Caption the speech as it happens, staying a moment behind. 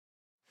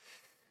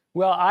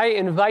Well, I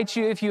invite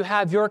you, if you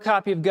have your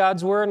copy of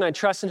God's Word, and I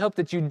trust and hope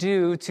that you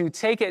do, to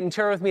take it and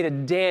turn with me to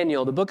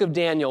Daniel, the book of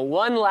Daniel.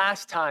 One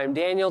last time,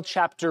 Daniel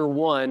chapter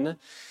 1.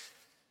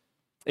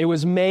 It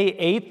was May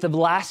 8th of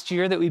last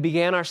year that we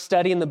began our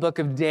study in the book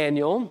of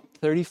Daniel,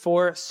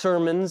 34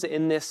 sermons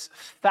in this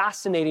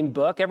fascinating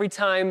book. Every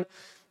time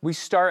we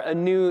start a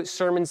new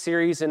sermon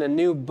series in a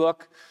new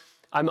book,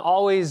 I'm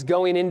always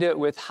going into it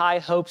with high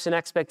hopes and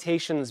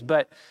expectations,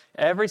 but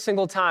every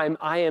single time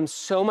I am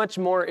so much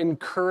more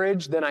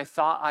encouraged than I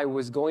thought I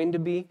was going to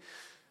be,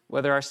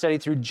 whether our study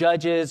through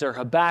Judges or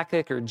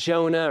Habakkuk or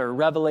Jonah or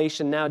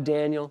Revelation, now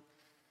Daniel.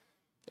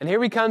 And here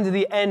we come to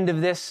the end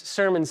of this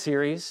sermon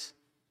series.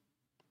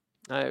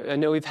 I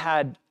know we've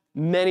had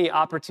many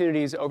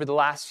opportunities over the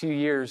last few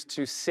years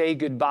to say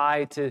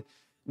goodbye to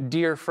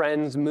dear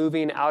friends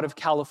moving out of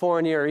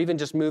California or even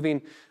just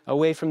moving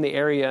away from the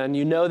area. And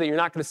you know that you're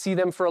not going to see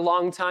them for a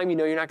long time. You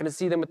know you're not going to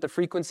see them with the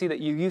frequency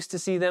that you used to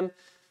see them.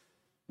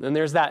 And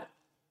there's that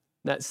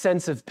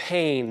sense of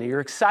pain. You're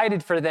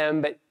excited for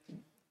them, but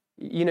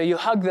you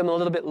hug them a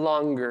little bit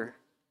longer.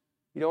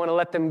 You don't want to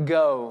let them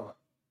go.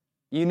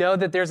 You know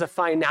that there's a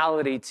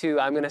finality too.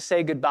 I'm going to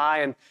say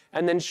goodbye,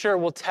 and then sure,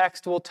 we'll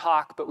text, we'll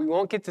talk, but we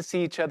won't get to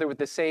see each other with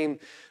the same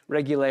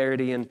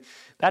regularity. And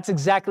that's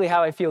exactly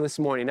how I feel this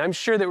morning. I'm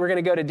sure that we're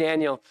going to go to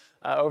Daniel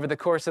over the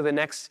course of the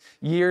next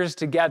years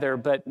together,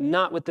 but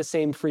not with the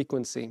same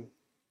frequency.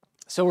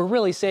 So we're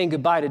really saying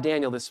goodbye to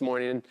Daniel this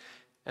morning,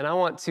 and I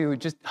want to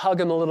just hug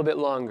him a little bit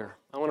longer.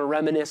 I want to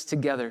reminisce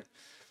together.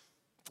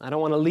 I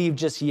don't want to leave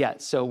just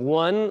yet. So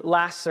one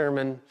last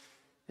sermon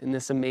in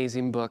this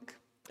amazing book.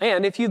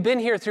 And if you've been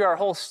here through our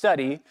whole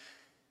study,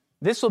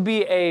 this will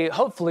be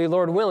hopefully,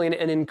 Lord willing,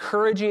 an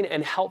encouraging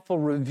and helpful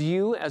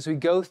review as we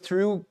go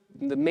through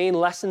the main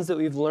lessons that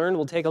we've learned.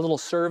 We'll take a little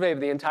survey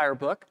of the entire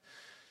book.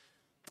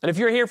 And if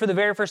you're here for the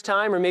very first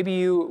time, or maybe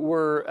you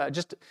were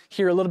just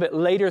here a little bit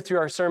later through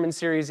our sermon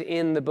series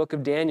in the book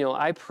of Daniel,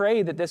 I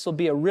pray that this will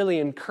be a really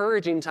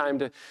encouraging time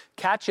to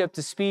catch you up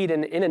to speed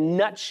and, in a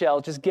nutshell,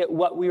 just get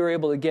what we were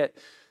able to get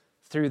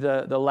through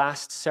the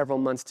last several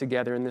months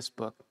together in this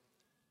book.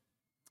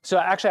 So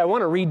actually, I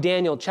want to read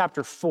Daniel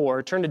chapter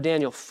 4. Turn to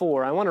Daniel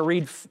 4. I want to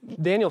read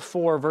Daniel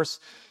 4, verse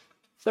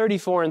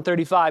 34 and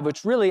 35,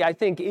 which really, I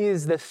think,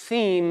 is the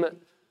theme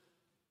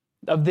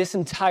of this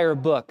entire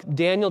book.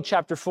 Daniel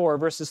chapter 4,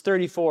 verses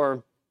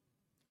 34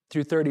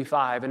 through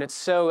 35. And it's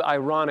so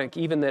ironic,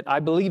 even that I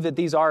believe that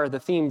these are the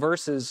theme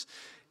verses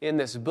in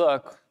this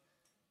book.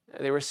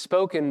 They were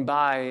spoken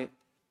by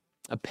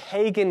a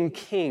pagan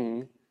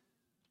king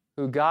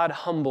who God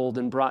humbled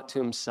and brought to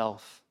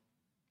himself.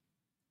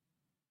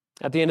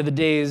 At the end of the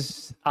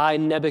days, I,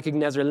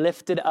 Nebuchadnezzar,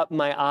 lifted up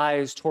my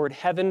eyes toward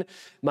heaven.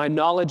 My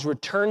knowledge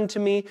returned to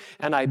me,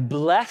 and I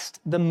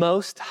blessed the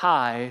Most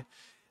High,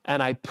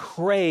 and I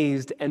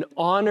praised and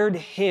honored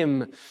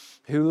him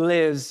who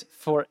lives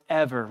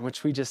forever,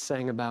 which we just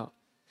sang about.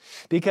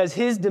 Because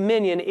his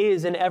dominion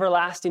is an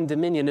everlasting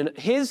dominion, and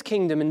his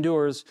kingdom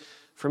endures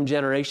from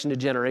generation to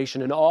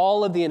generation, and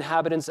all of the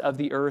inhabitants of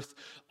the earth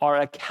are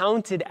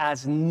accounted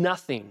as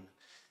nothing.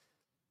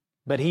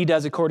 But he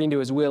does according to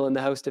his will in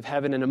the host of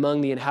heaven and among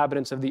the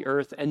inhabitants of the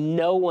earth, and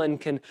no one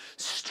can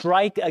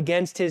strike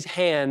against his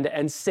hand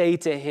and say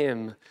to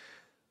him,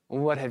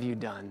 "What have you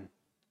done?"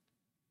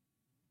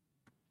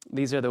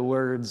 These are the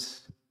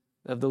words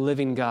of the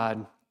living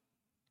God.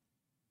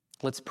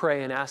 Let's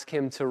pray and ask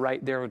him to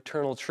write their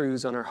eternal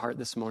truths on our heart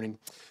this morning.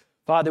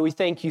 Father, we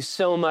thank you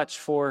so much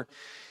for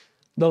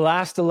the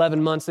last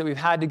 11 months that we've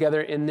had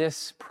together in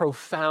this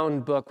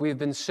profound book. We've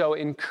been so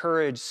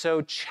encouraged,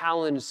 so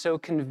challenged, so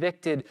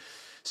convicted,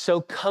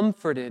 so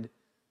comforted.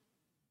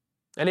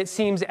 And it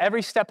seems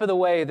every step of the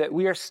way that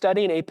we are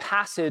studying a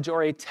passage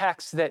or a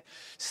text that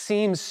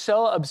seems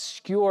so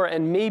obscure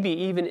and maybe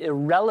even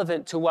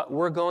irrelevant to what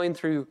we're going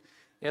through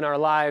in our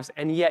lives.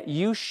 And yet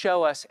you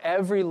show us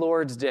every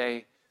Lord's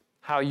Day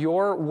how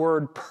your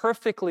word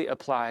perfectly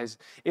applies,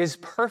 is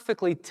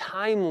perfectly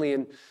timely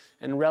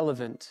and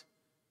relevant.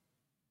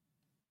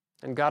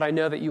 And God, I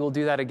know that you will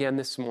do that again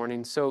this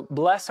morning. So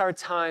bless our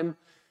time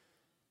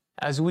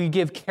as we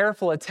give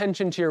careful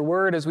attention to your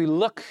word, as we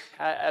look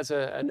as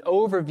an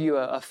overview,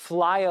 a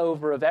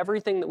flyover of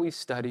everything that we've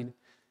studied.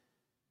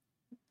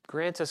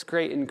 Grant us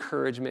great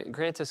encouragement.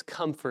 Grant us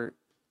comfort.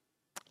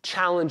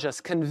 Challenge us.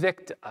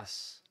 Convict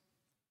us.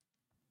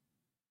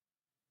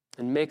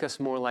 And make us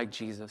more like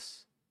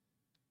Jesus.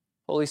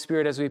 Holy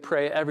Spirit, as we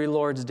pray every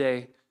Lord's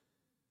Day,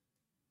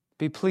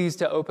 be pleased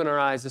to open our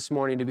eyes this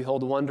morning to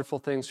behold wonderful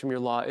things from your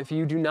law. If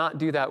you do not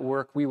do that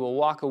work, we will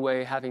walk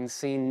away having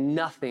seen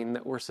nothing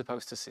that we're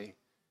supposed to see.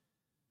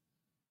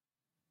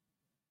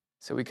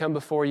 So we come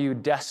before you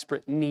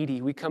desperate,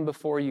 needy. We come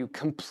before you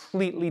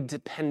completely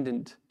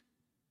dependent.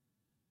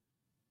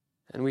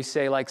 And we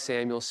say, like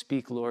Samuel,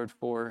 "Speak, Lord,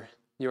 for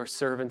your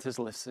servant is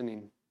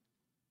listening."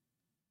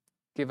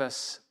 Give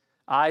us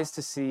eyes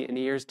to see and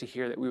ears to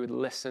hear, that we would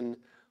listen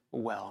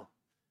well.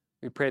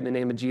 We pray in the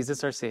name of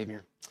Jesus, our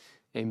Savior.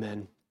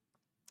 Amen.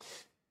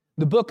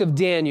 The book of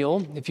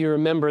Daniel, if you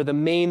remember, the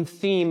main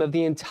theme of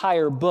the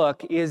entire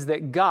book is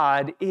that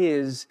God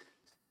is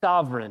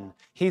sovereign.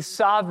 He's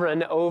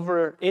sovereign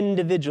over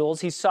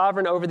individuals. He's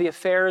sovereign over the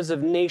affairs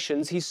of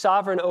nations. He's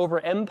sovereign over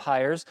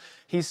empires.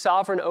 He's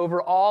sovereign over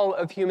all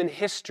of human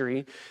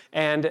history.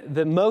 And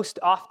the most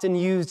often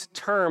used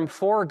term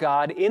for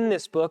God in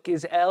this book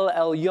is El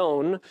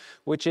Elyon,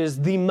 which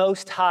is the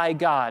Most High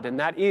God. And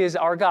that is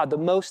our God, the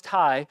Most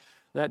High.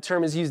 That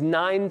term is used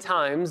 9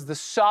 times, the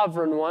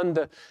sovereign one,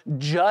 the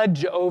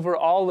judge over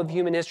all of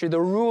human history, the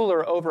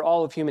ruler over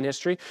all of human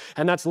history.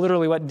 And that's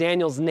literally what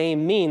Daniel's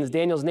name means.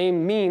 Daniel's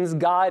name means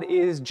God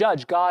is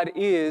judge, God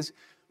is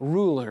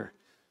ruler.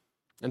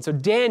 And so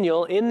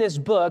Daniel, in this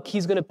book,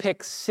 he's going to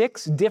pick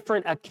 6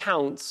 different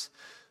accounts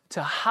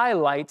to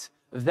highlight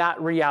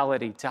that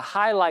reality, to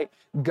highlight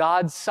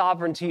God's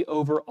sovereignty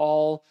over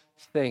all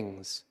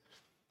things.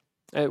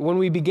 When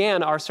we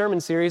began our sermon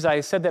series,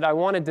 I said that I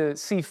wanted to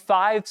see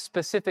 5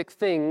 specific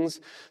things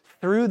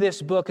through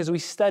this book as we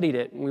studied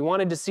it. We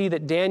wanted to see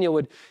that Daniel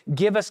would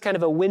give us kind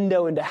of a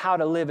window into how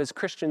to live as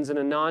Christians in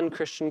a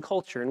non-Christian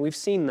culture, and we've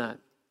seen that.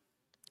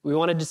 We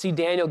wanted to see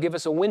Daniel give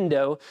us a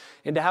window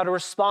into how to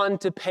respond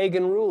to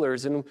pagan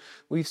rulers, and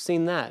we've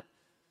seen that.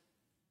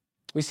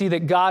 We see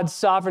that God's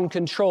sovereign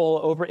control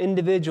over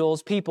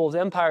individuals, peoples,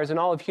 empires, and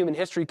all of human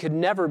history could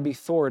never be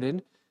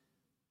thwarted.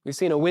 We've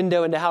seen a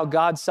window into how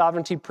God's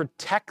sovereignty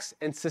protects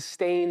and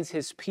sustains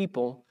his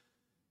people.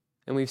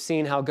 And we've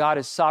seen how God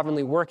is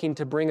sovereignly working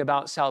to bring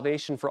about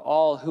salvation for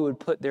all who would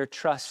put their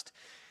trust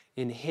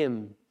in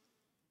him.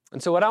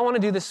 And so what I want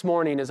to do this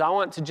morning is I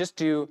want to just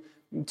do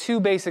 2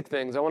 basic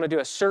things. I want to do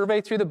a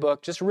survey through the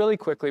book, just really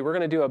quickly. We're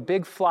going to do a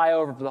big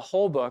flyover of the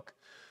whole book.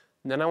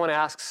 And then I want to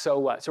ask, so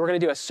what? So we're going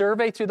to do a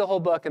survey through the whole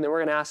book, and then we're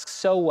going to ask,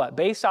 so what?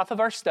 Based off of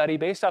our study,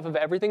 based off of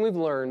everything we've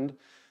learned,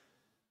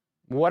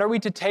 what are we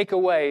to take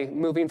away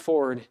moving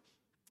forward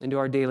into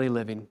our daily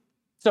living?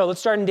 So let's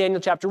start in Daniel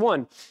chapter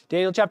 1.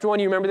 Daniel chapter 1,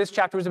 you remember this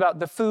chapter was about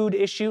the food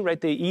issue,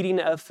 right? The eating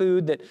of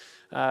food that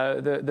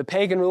the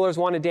pagan rulers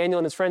wanted Daniel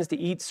and his friends to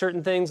eat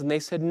certain things, and they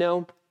said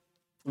no.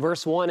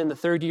 Verse 1, in the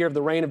 3rd year of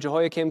the reign of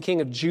Jehoiakim, king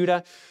of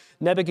Judah,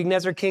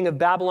 Nebuchadnezzar, king of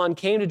Babylon,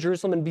 came to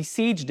Jerusalem and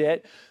besieged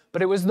it,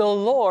 but it was the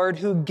Lord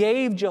who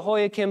gave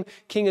Jehoiakim,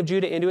 king of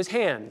Judah, into his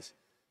hands.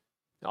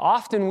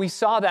 Often we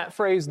saw that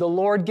phrase, the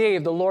Lord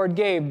gave, the Lord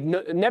gave.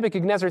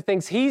 Nebuchadnezzar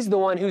thinks he's the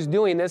one who's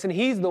doing this, and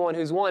he's the one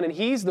who's won, and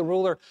he's the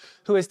ruler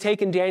who has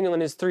taken Daniel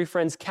and his 3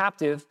 friends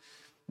captive.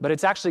 But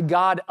it's actually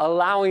God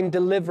allowing,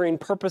 delivering,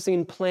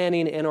 purposing,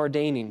 planning, and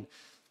ordaining.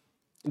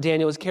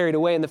 Daniel was carried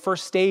away in the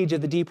first stage of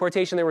the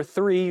deportation. There were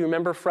 3, you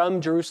remember, from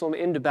Jerusalem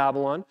into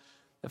Babylon.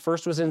 The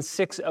first was in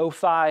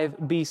 605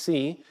 BC.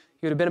 He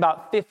would have been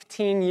about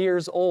 15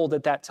 years old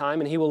at that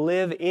time, and he will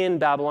live in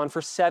Babylon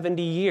for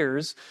 70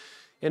 years.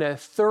 In a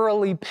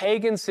thoroughly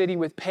pagan city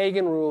with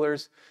pagan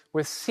rulers,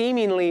 with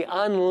seemingly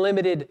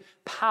unlimited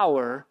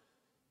power.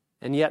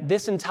 And yet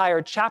this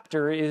entire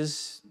chapter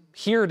is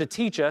here to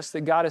teach us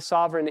that God is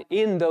sovereign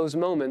in those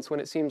moments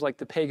when it seems like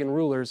the pagan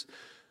rulers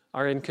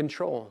are in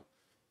control.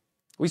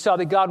 We saw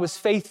that God was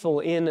faithful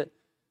in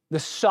the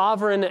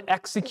sovereign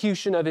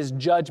execution of his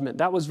judgment.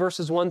 That was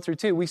verses 1 through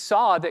 2. We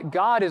saw that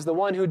God is the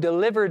one who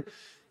delivered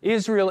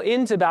Israel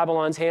into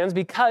Babylon's hands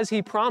because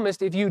he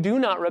promised, if you do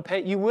not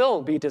repent, you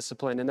will be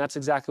disciplined. And that's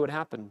exactly what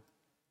happened.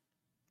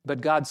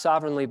 But God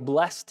sovereignly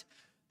blessed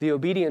the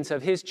obedience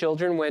of his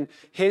children when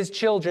his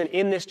children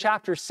in this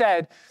chapter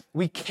said,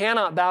 we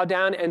cannot bow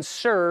down and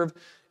serve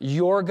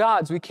your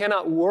gods. We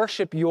cannot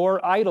worship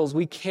your idols.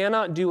 We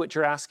cannot do what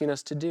you're asking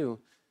us to do.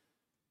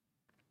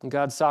 And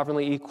God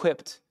sovereignly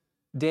equipped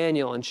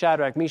Daniel and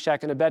Shadrach,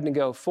 Meshach, and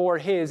Abednego for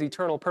his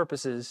eternal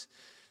purposes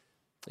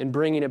in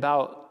bringing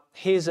about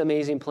his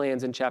amazing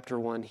plans in chapter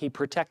 1. He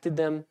protected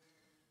them.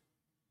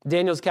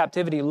 Daniel's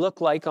captivity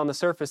looked like on the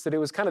surface that it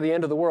was kind of the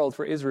end of the world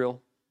for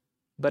Israel.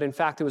 But in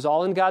fact, it was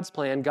all in God's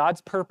plan. God's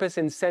purpose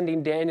in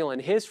sending Daniel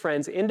and his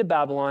friends into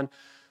Babylon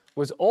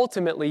was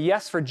ultimately,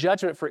 yes, for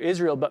judgment for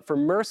Israel, but for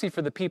mercy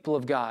for the people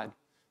of God.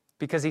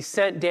 Because he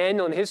sent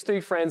Daniel and his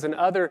 3 friends and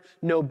other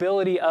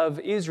nobility of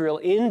Israel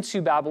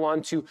into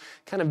Babylon to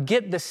kind of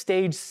get the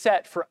stage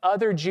set for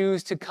other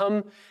Jews to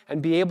come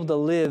and be able to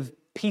live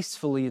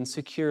peacefully and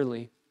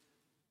securely.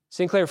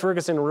 Sinclair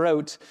Ferguson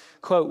wrote,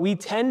 quote, we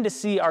tend to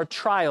see our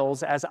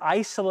trials as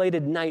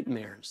isolated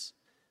nightmares.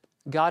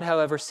 God,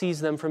 however,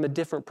 sees them from a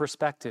different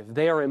perspective.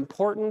 They are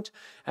important,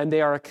 and they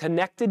are a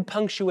connected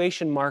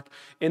punctuation mark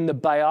in the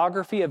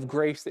biography of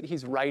grace that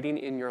he's writing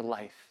in your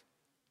life.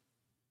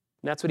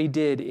 And that's what he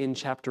did in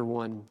chapter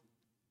 1.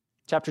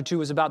 Chapter 2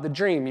 was about the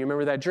dream. You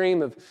remember that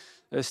dream of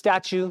the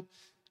statue?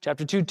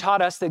 Chapter 2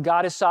 taught us that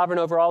God is sovereign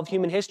over all of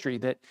human history,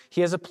 that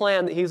he has a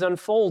plan that he's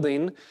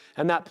unfolding,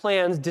 and that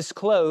plan's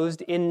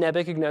disclosed in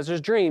Nebuchadnezzar's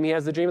dream. He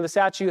has the dream of the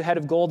statue, head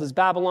of gold is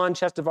Babylon,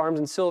 chest of arms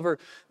and silver,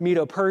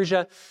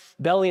 Medo-Persia,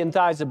 belly and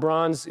thighs of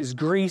bronze is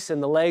Greece,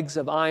 and the legs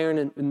of iron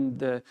and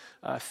the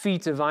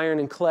feet of iron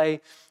and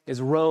clay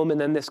is Rome,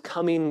 and then this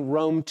coming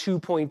Rome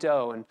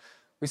 2.0. And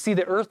we see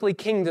the earthly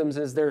kingdoms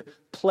as they're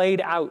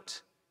played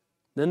out.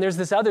 Then there's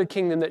this other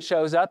kingdom that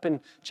shows up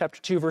in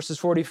chapter 2, verses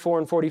 44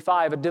 and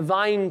 45, a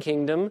divine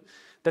kingdom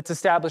that's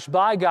established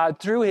by God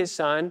through his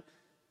Son.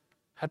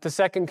 at the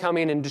second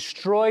coming and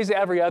destroys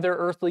every other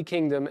earthly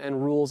kingdom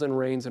and rules and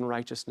reigns in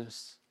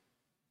righteousness.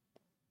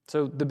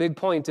 So the big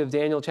point of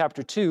Daniel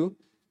chapter 2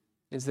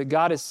 is that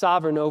God is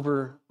sovereign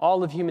over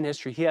all of human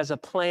history. He has a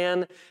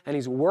plan, and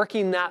he's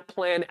working that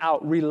plan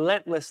out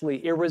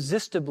relentlessly,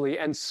 irresistibly,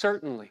 and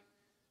certainly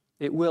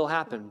it will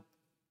happen.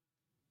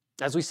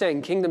 As we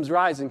sang, kingdoms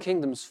rise and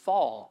kingdoms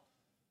fall.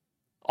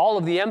 All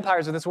of the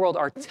empires of this world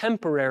are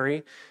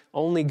temporary.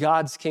 Only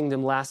God's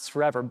kingdom lasts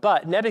forever.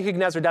 But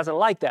Nebuchadnezzar doesn't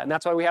like that, and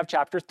that's why we have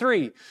chapter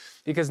 3.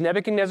 Because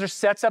Nebuchadnezzar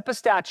sets up a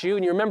statue,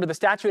 and you remember the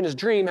statue in his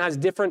dream has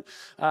different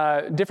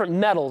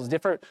metals,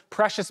 different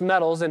precious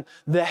metals, and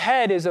the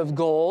head is of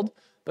gold,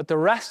 but the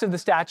rest of the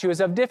statue is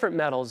of different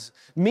metals,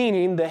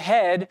 meaning the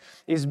head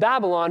is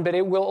Babylon, but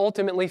it will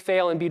ultimately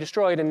fail and be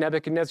destroyed. And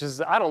Nebuchadnezzar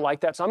says, I don't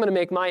like that, so I'm going to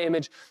make my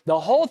image the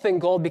whole thing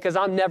gold because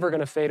I'm never going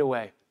to fade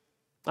away.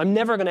 I'm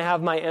never going to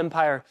have my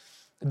empire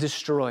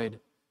destroyed.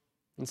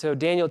 And so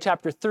Daniel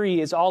chapter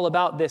 3 is all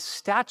about this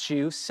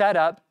statue set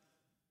up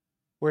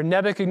where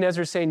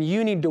Nebuchadnezzar is saying,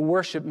 you need to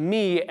worship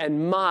me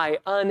and my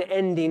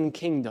unending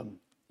kingdom.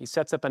 He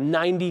sets up a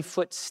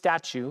 90-foot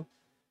statue.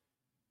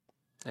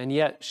 And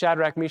yet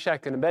Shadrach,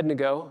 Meshach, and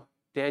Abednego,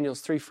 Daniel's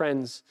 3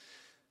 friends,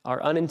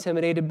 are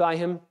unintimidated by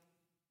him,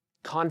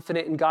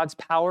 confident in God's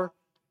power,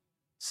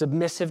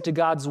 submissive to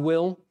God's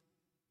will,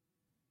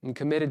 and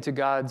committed to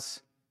God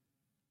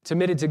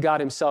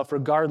himself,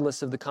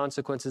 regardless of the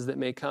consequences that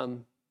may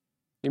come.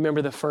 You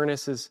remember the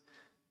furnace is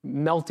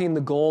melting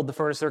the gold. The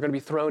furnace they're going to be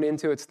thrown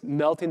into, it's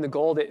melting the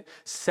gold. It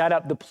set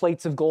up the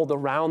plates of gold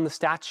around the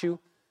statue.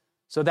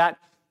 So that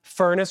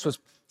furnace was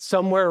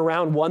somewhere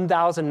around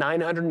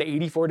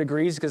 1,984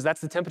 degrees because that's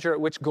the temperature at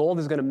which gold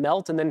is going to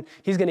melt, and then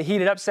he's going to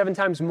heat it up 7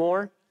 times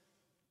more.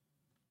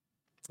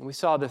 And we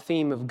saw the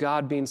theme of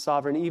God being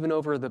sovereign even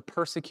over the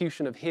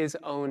persecution of his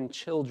own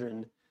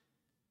children.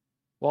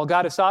 While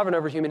God is sovereign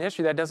over human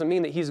history, that doesn't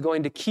mean that he's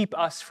going to keep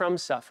us from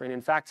suffering.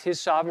 In fact,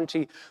 his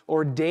sovereignty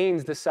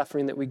ordains the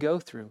suffering that we go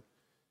through.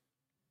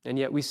 And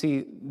yet we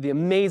see the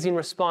amazing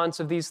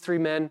response of these 3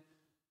 men,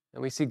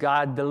 and we see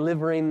God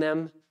delivering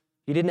them.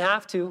 He didn't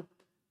have to,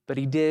 but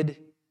he did.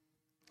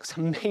 It's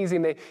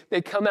amazing.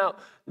 They come out,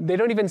 they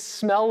don't even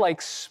smell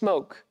like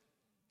smoke.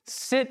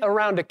 Sit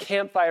around a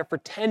campfire for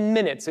 10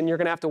 minutes, and you're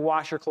going to have to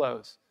wash your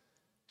clothes.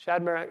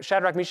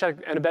 Shadrach, Meshach,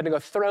 and Abednego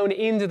thrown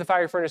into the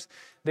fire furnace.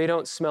 They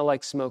don't smell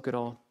like smoke at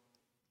all.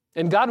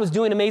 And God was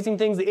doing amazing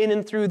things in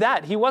and through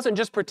that. He wasn't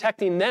just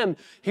protecting them.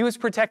 He was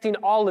protecting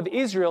all of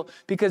Israel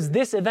because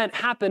this event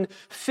happened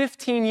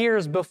 15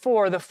 years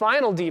before the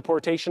final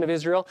deportation of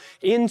Israel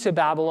into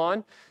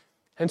Babylon.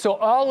 And so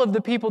all of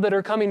the people that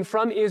are coming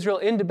from Israel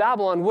into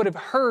Babylon would have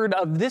heard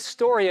of this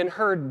story and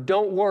heard,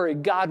 don't worry,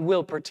 God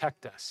will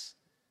protect us.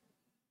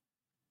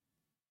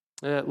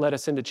 And that led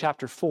us into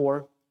chapter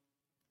 4.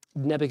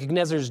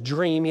 Nebuchadnezzar's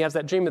dream. He has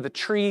that dream of the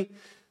tree,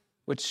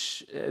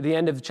 which at the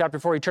end of chapter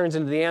 4, he turns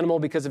into the animal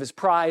because of his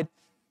pride.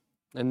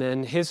 And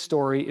then his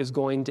story is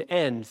going to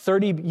end.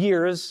 30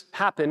 years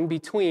happen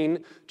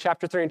between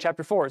chapter 3 and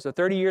chapter 4. So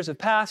 30 years have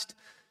passed.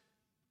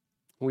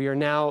 We are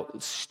now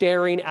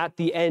staring at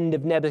the end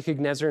of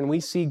Nebuchadnezzar, and we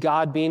see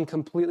God being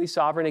completely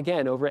sovereign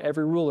again over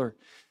every ruler.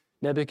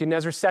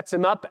 Nebuchadnezzar sets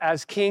him up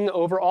as king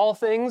over all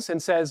things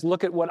and says,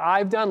 look at what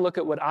I've done, look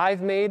at what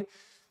I've made.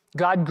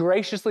 God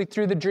graciously,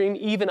 through the dream,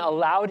 even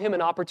allowed him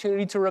an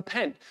opportunity to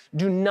repent.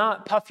 Do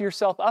not puff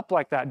yourself up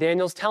like that.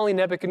 Daniel's telling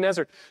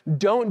Nebuchadnezzar,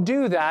 don't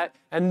do that,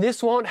 and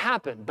this won't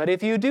happen. But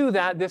if you do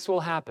that, this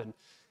will happen.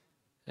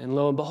 And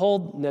lo and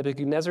behold,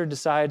 Nebuchadnezzar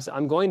decides,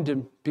 I'm going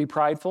to be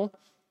prideful.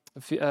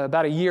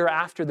 About a year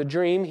after the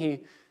dream,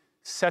 he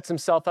sets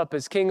himself up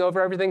as king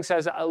over everything,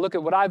 says, look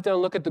at what I've done,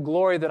 look at the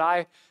glory that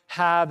I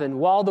have. And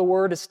while the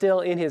word is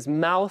still in his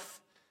mouth,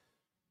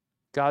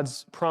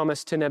 God's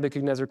promise to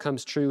Nebuchadnezzar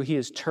comes true. He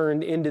is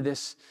turned into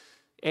this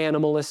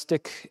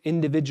animalistic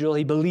individual.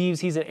 He believes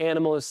he's an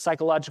animal, a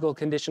psychological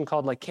condition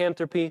called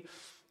lycanthropy,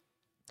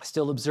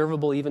 still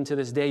observable even to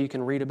this day. You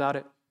can read about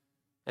it.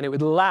 And it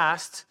would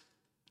last,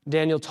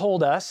 Daniel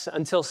told us,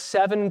 until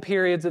 7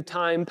 periods of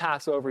time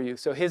pass over you.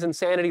 So his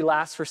insanity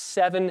lasts for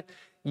 7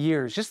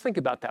 years. Just think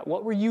about that.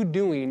 What were you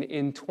doing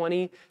in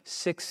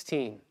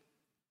 2016?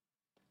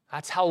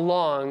 That's how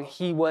long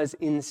he was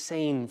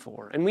insane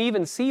for. And we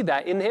even see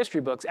that in the history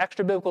books,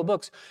 extra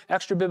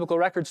biblical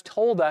records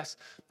told us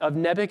of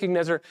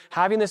Nebuchadnezzar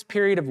having this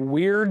period of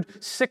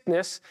weird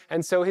sickness,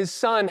 and so his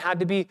son had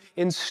to be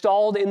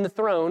installed in the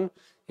throne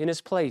in his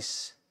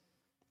place.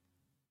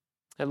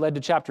 That led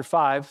to chapter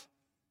 5.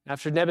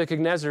 After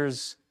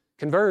Nebuchadnezzar's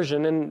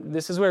conversion, and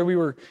this is where we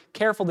were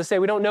careful to say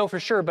we don't know for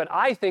sure, but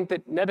I think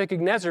that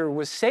Nebuchadnezzar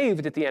was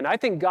saved at the end. I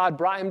think God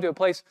brought him to a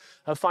place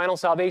of final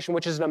salvation,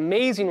 which is an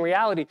amazing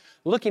reality.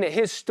 Looking at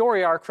his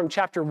story arc from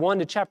chapter 1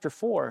 to chapter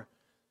 4,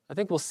 I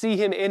think we'll see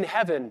him in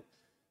heaven, and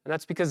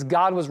that's because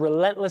God was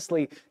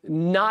relentlessly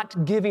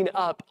not giving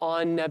up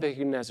on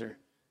Nebuchadnezzar,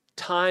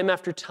 time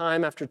after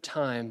time after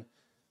time,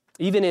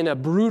 even in a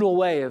brutal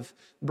way of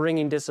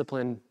bringing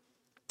discipline.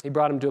 He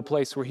brought him to a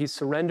place where he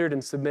surrendered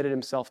and submitted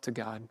himself to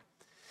God.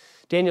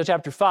 Daniel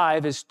chapter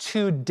 5 is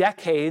 2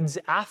 decades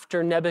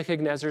after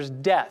Nebuchadnezzar's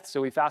death.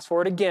 So we fast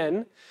forward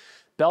again.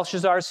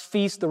 Belshazzar's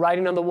feast, the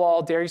writing on the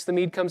wall, Darius the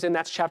Mede comes in,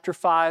 that's chapter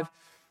 5.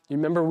 You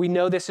remember, we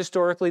know this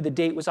historically. The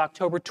date was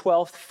October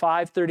 12th,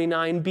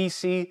 539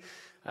 BC.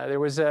 There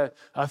was a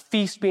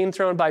feast being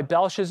thrown by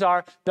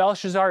Belshazzar.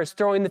 Belshazzar is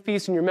throwing the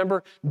feast, and you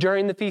remember,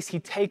 during the feast, he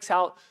takes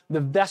out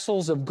the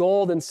vessels of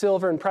gold and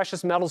silver and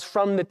precious metals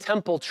from the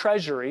temple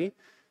treasury.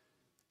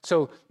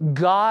 So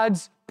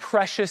God's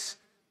precious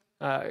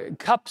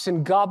cups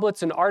and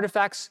goblets and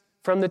artifacts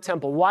from the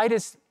temple. Why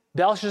does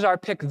Belshazzar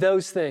pick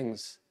those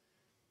things?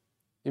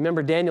 You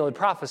remember Daniel had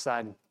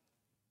prophesied,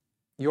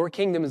 your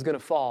kingdom is going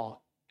to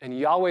fall, and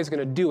Yahweh is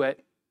going to do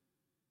it,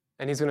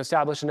 and he's going to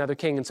establish another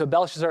king. And so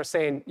Belshazzar is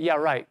saying, yeah,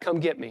 right, come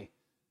get me.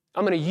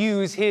 I'm going to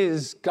use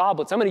his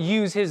goblets. I'm going to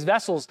use his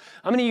vessels.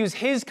 I'm going to use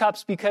his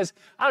cups because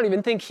I don't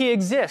even think he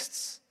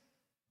exists.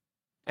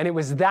 And it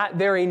was that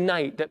very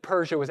night that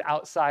Persia was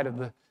outside of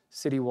the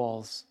city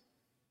walls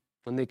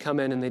when they come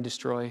in and they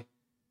destroy.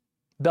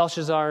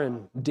 Belshazzar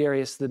and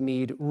Darius the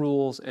Mede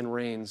rules and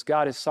reigns.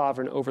 God is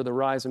sovereign over the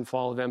rise and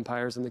fall of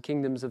empires and the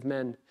kingdoms of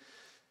men.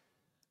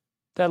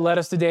 That led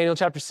us to Daniel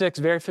chapter 6,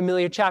 very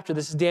familiar chapter.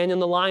 This is Daniel in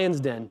the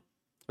lion's den.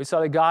 We saw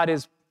that God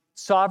is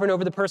sovereign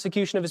over the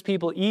persecution of his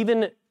people,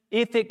 even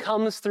if it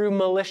comes through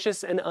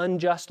malicious and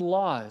unjust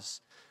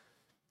laws.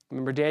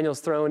 Remember,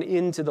 Daniel's thrown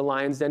into the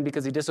lion's den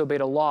because he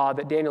disobeyed a law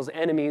that Daniel's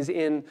enemies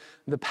in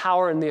the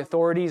power and the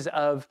authorities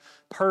of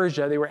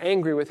Persia, they were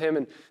angry with him,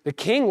 and the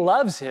king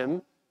loves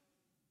him,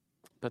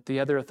 but the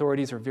other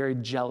authorities are very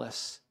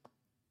jealous.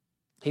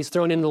 He's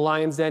thrown into the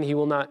lion's den. He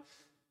will not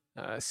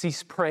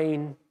cease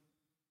praying.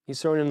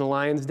 He's thrown in the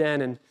lion's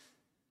den. And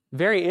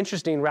very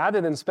interesting,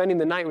 rather than spending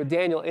the night with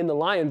Daniel in the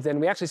lion's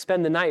den, we actually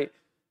spend the night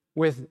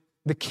with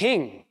the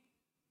king.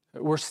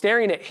 We're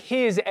staring at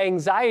his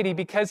anxiety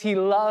because he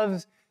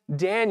loves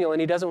Daniel and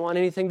he doesn't want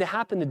anything to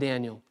happen to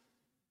Daniel.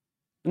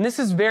 And this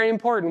is very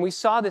important. We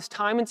saw this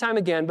time and time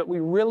again, but we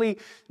really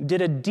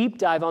did a deep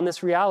dive on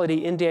this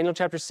reality in Daniel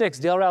chapter 6.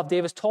 Dale Ralph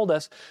Davis told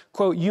us,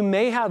 quote, you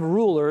may have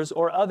rulers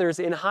or others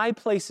in high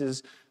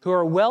places who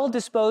are well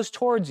disposed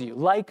towards you,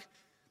 like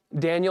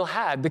Daniel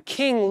had. The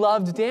king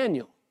loved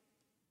Daniel.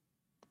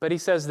 But he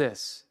says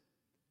this,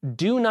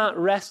 do not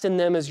rest in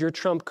them as your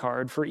trump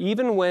card, for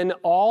even when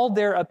all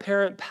their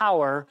apparent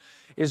power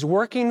is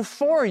working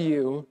for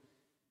you,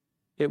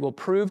 it will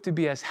prove to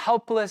be as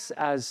helpless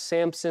as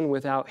Samson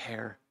without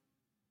hair.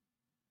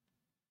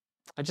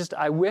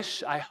 I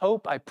wish, I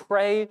hope, I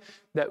pray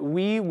that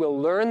we will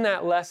learn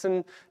that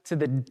lesson to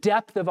the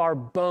depth of our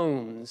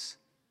bones,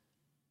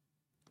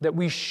 that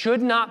we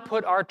should not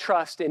put our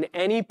trust in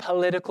any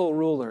political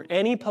ruler,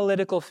 any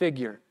political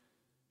figure.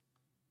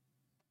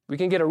 We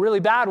can get a really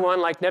bad one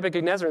like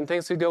Nebuchadnezzar and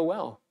things could go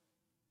well.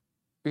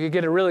 We could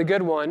get a really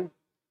good one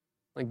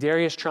like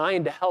Darius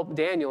trying to help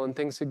Daniel and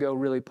things could go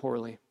really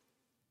poorly.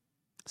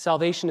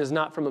 Salvation is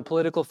not from a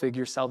political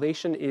figure.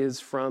 Salvation is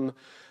from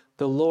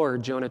the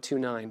Lord, Jonah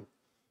 2:9.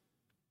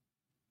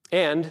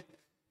 And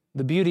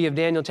the beauty of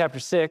Daniel chapter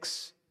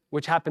 6,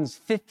 which happens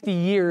 50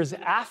 years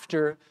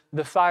after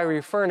the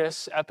fiery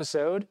furnace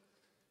episode,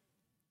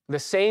 the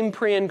same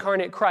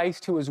pre-incarnate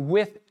Christ who was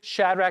with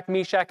Shadrach,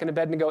 Meshach, and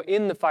Abednego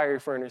in the fiery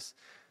furnace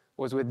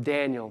was with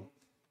Daniel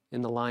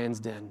in the lion's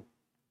den.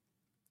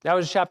 That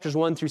was chapters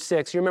 1 through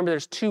 6. You remember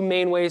there's 2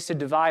 main ways to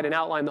divide and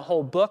outline the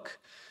whole book.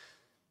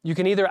 You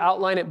can either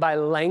outline it by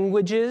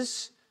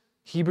languages.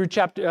 Hebrew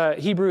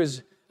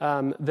is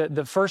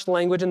the first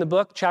language in the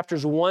book.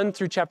 Chapters 1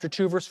 through chapter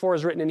 2, verse 4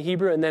 is written in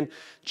Hebrew. And then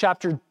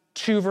chapter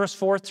 2, verse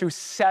 4 through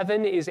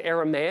 7 is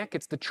Aramaic.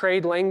 It's the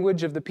trade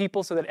language of the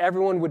people so that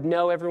everyone would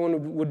know,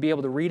 everyone would be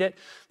able to read it.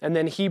 And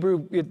then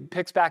Hebrew, it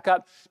picks back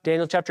up,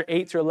 Daniel chapter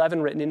 8 through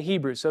 11 written in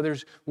Hebrew. So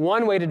there's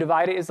one way to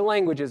divide it is the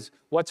languages,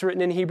 what's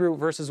written in Hebrew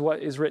versus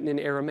what is written in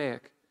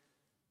Aramaic.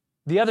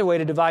 The other way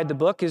to divide the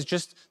book is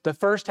just the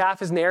first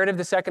half is narrative,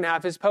 the second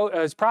half is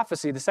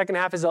prophecy, the second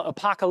half is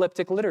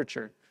apocalyptic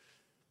literature.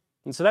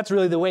 And so that's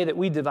really the way that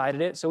we divided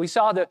it. So we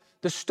saw the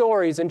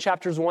stories in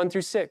chapters 1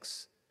 through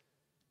 6.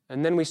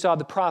 And then we saw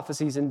the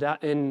prophecies in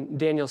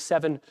Daniel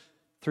 7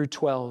 through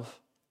 12.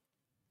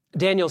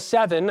 Daniel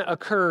 7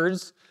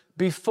 occurs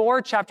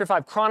before chapter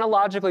 5,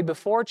 chronologically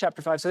before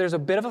chapter 5. So there's a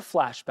bit of a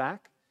flashback.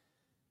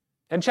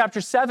 And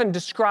chapter 7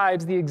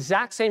 describes the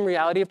exact same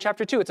reality of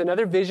chapter 2. It's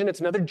another vision,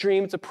 it's another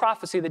dream, it's a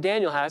prophecy that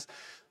Daniel has,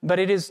 but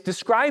it is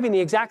describing the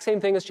exact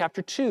same thing as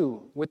chapter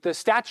 2 with the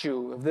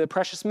statue of the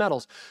precious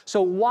metals.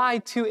 So why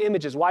 2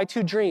 images? Why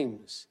 2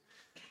 dreams?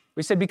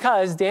 We said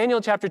because Daniel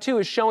chapter 2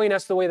 is showing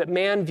us the way that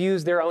man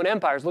views their own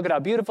empires. Look at how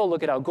beautiful,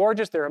 look at how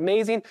gorgeous, they're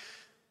amazing.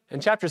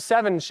 And chapter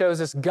 7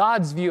 shows us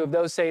God's view of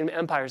those same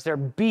empires. They're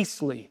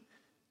beastly.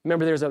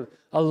 Remember, there's a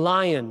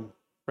lion,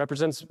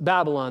 represents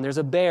Babylon. There's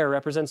a bear,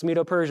 represents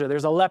Medo-Persia.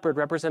 There's a leopard,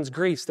 represents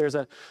Greece. There's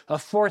a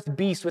 4th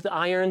beast with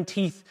iron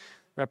teeth,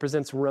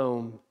 represents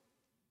Rome.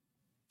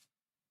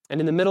 And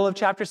in the middle of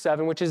chapter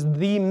 7, which is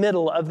the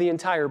middle of the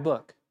entire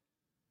book,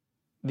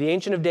 the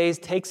Ancient of Days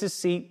takes his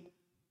seat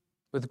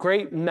with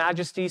great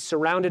majesty,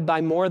 surrounded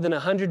by more than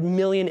 100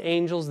 million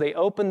angels. They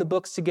open the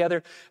books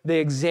together. They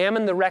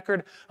examine the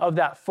record of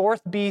that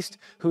fourth beast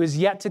who is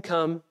yet to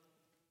come,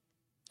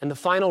 and the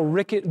final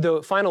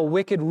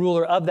wicked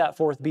ruler of that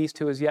fourth beast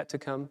who is yet to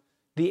come,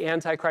 the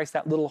Antichrist,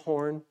 that little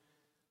horn.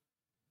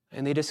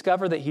 And they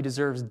discover that he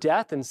deserves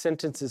death, and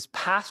sentence is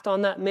passed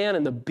on that man,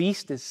 and the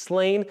beast is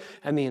slain,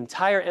 and the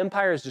entire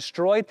empire is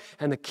destroyed,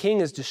 and the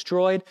king is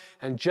destroyed,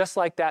 and just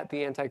like that,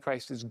 the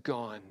Antichrist is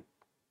gone.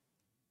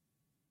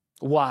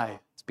 Why?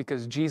 It's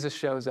because Jesus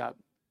shows up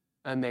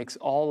and makes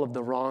all of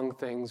the wrong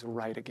things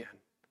right again.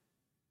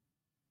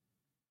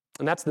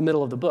 And that's the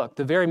middle of the book.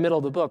 The very middle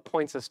of the book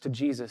points us to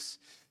Jesus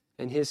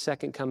and his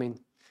second coming.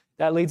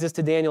 That leads us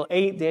to Daniel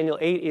 8. Daniel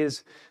 8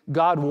 is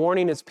God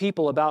warning his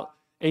people about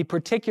a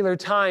particular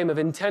time of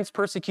intense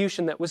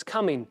persecution that was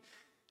coming.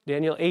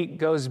 Daniel 8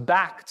 goes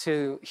back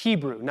to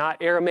Hebrew, not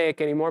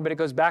Aramaic anymore, but it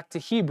goes back to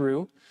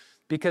Hebrew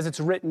because it's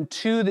written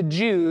to the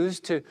Jews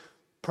to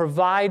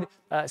provide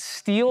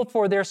steel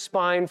for their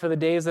spine for the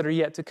days that are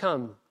yet to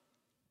come.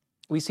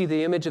 We see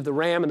the image of the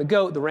ram and the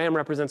goat. The ram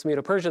represents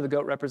Medo-Persia. The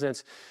goat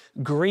represents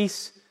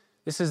Greece.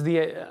 This is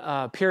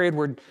the period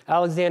where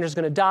Alexander's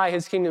going to die.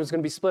 His kingdom is going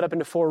to be split up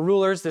into 4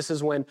 rulers. This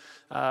is when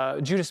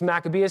Judas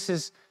Maccabeus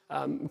is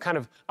kind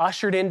of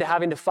ushered into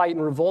having to fight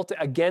and revolt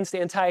against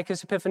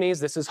Antiochus Epiphanes.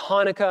 This is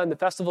Hanukkah and the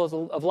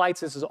Festival of Lights.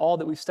 This is all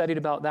that we've studied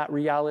about that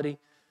reality.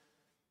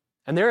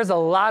 And there is a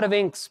lot of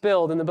ink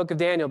spilled in the book of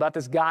Daniel about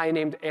this guy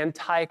named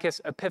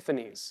Antiochus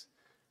Epiphanes.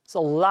 It's a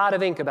lot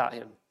of ink about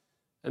him.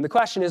 And the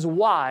question is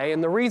why?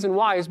 And the reason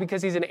why is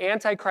because he's an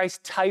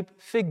Antichrist type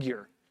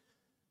figure.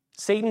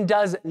 Satan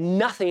does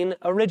nothing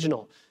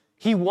original.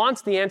 He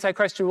wants the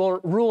Antichrist to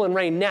rule and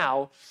reign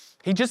now.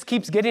 He just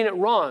keeps getting it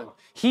wrong.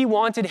 He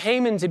wanted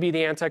Haman to be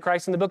the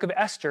Antichrist in the book of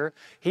Esther.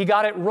 He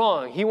got it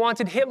wrong. He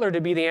wanted Hitler to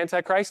be the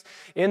Antichrist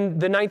in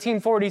the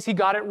 1940s. He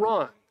got it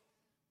wrong.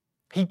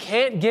 He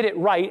can't get it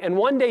right, and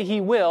one day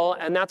he will,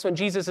 and that's when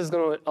Jesus is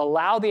going to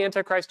allow the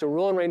Antichrist to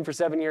rule and reign for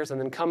 7 years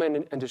and then come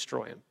in and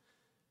destroy him.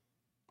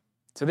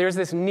 So there's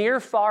this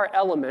near-far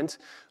element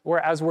where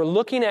as we're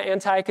looking at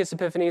Antiochus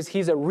Epiphanes,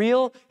 he's a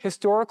real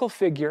historical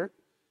figure,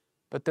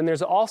 but then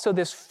there's also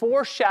this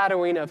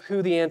foreshadowing of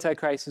who the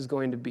Antichrist is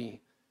going to be.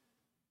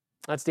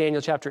 That's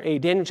Daniel chapter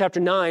 8. Daniel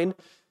chapter 9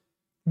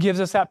 gives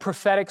us that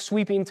prophetic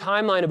sweeping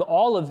timeline of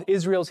all of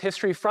Israel's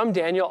history from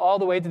Daniel all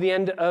the way to the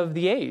end of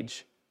the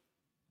age.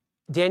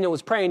 Daniel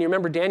was praying. You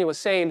remember Daniel was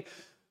saying,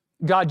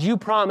 God, you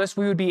promised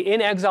we would be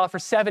in exile for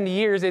 70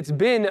 years. It's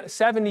been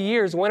 70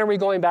 years. When are we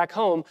going back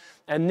home?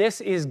 And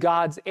this is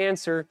God's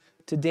answer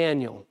to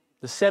Daniel,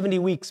 the 70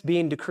 weeks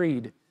being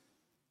decreed.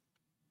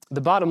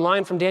 The bottom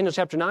line from Daniel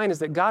chapter 9 is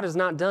that God is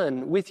not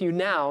done with you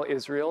now,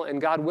 Israel,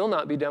 and God will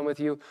not be done with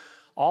you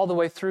all the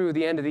way through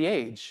the end of the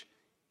age.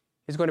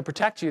 He's going to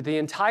protect you. The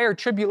entire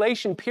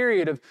tribulation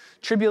period of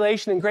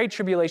tribulation and great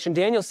tribulation,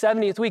 Daniel's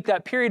 70th week,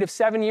 that period of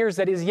 7 years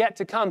that is yet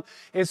to come,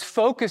 is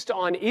focused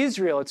on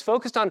Israel. It's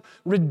focused on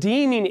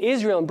redeeming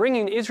Israel and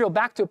bringing Israel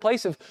back to a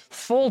place of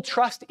full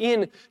trust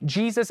in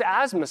Jesus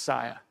as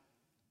Messiah.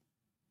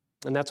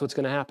 And that's what's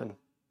going to happen.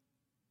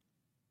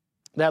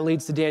 That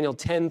leads to Daniel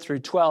 10 through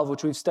 12,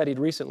 which we've studied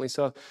recently,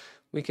 so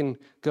we can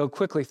go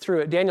quickly through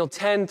it. Daniel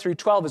 10 through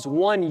 12 is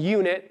one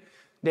unit.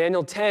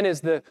 Daniel 10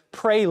 is the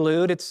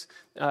prelude. It's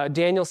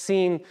Daniel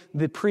seeing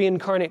the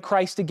pre-incarnate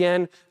Christ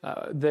again.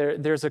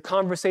 There's a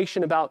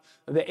conversation about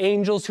the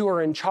angels who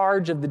are in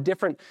charge of the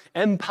different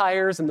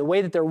empires and the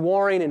way that they're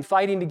warring and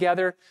fighting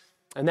together.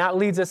 And that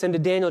leads us into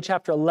Daniel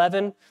chapter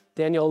 11.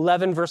 Daniel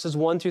 11 verses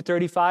 1 through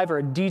 35 are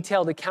a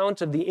detailed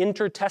account of the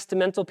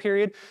intertestamental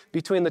period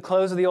between the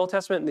close of the Old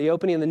Testament and the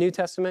opening of the New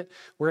Testament,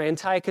 where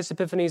Antiochus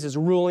Epiphanes is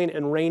ruling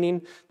and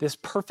reigning, this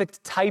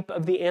perfect type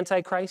of the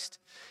Antichrist.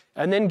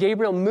 And then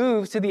Gabriel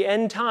moves to the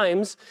end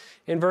times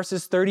in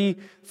verses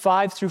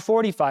 35 through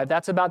 45.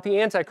 That's about the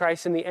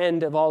Antichrist and the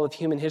end of all of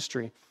human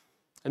history.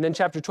 And then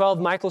chapter 12,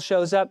 Michael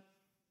shows up,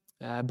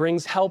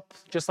 brings help,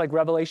 just like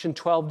Revelation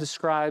 12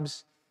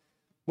 describes,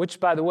 which,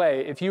 by the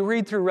way, if you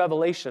read through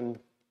Revelation,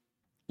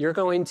 you're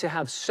going to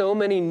have so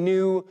many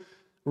new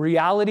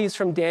realities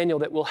from Daniel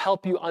that will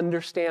help you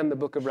understand the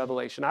book of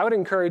Revelation. I would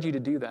encourage you to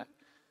do that.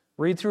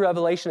 Read through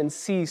Revelation and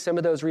see some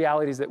of those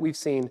realities that we've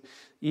seen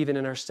even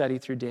in our study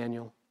through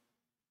Daniel.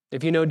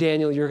 If you know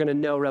Daniel, you're going to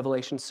know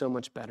Revelation so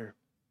much better.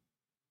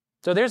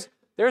 So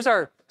there's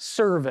our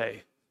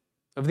survey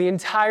of the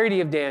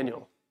entirety of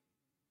Daniel.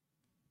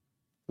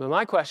 But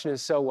my question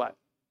is, so what?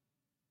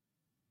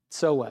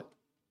 So what?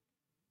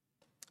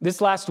 This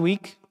last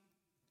week,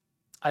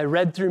 I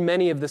read through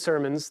many of the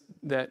sermons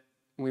that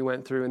we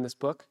went through in this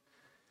book.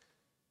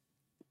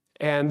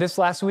 And this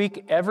last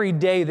week, every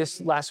day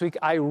this last week,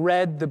 I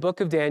read the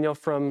book of Daniel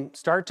from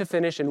start to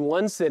finish in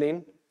one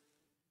sitting,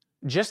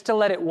 just to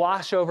let it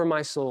wash over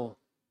my soul,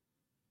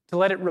 to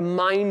let it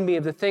remind me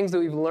of the things that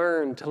we've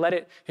learned, to let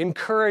it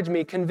encourage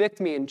me, convict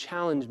me, and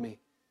challenge me.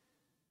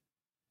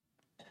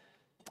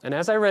 And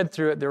as I read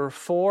through it, there were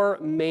 4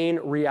 main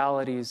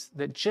realities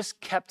that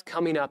just kept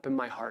coming up in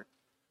my heart.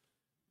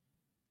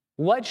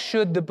 What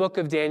should the book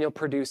of Daniel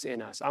produce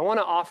in us? I want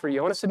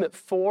to submit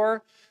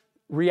 4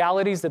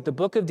 realities that the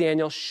book of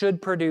Daniel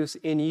should produce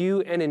in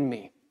you and in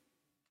me.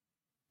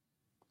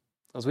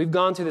 As we've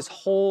gone through this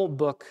whole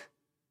book,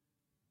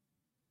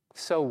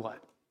 so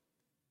what?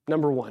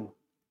 Number 1,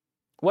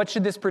 what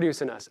should this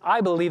produce in us?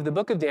 I believe the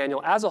book of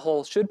Daniel as a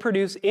whole should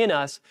produce in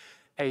us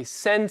a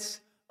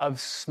sense of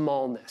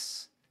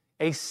smallness,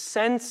 a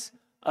sense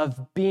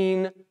of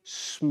being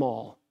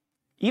small.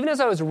 Even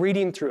as I was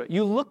reading through it,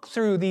 you look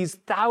through these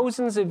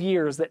thousands of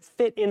years that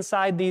fit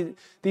inside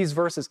these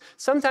verses.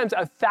 Sometimes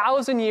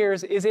 1,000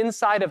 years is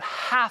inside of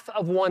half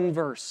of one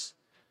verse.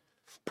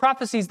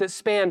 Prophecies that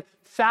span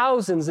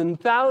thousands and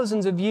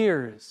thousands of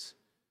years.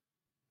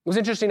 It was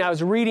interesting, I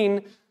was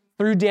reading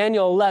through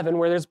Daniel 11,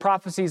 where there's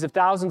prophecies of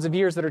thousands of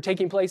years that are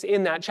taking place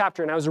in that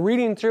chapter. And I was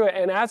reading through it,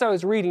 and as I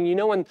was reading, you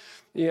know when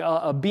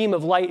a beam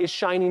of light is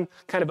shining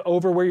kind of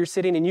over where you're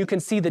sitting, and you can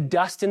see the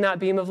dust in that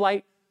beam of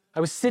light? I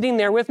was sitting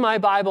there with my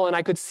Bible, and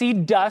I could see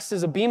dust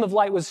as a beam of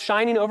light was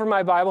shining over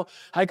my Bible.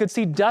 I could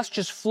see dust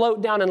just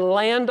float down and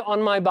land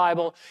on my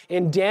Bible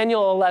in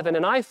Daniel 11.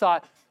 And I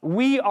thought,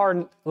 we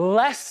are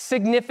less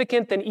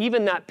significant than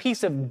even that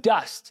piece of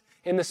dust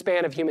in the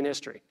span of human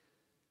history.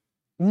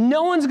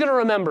 No one's going to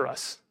remember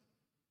us.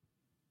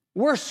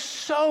 We're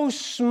so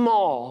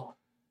small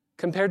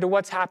compared to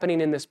what's happening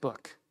in this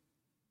book.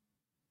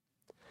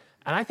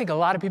 And I think a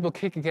lot of people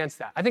kick against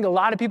that. I think a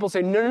lot of people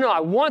say, no, I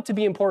want to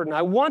be important.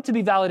 I want to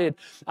be validated.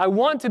 I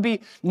want to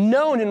be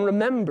known and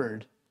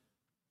remembered.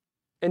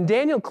 And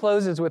Daniel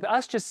closes with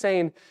us just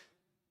saying,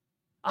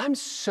 I'm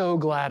so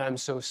glad I'm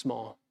so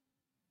small.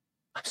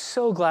 I'm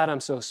so glad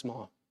I'm so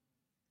small.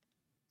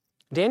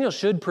 Daniel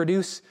should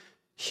produce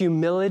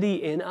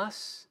humility in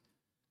us.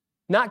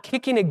 Not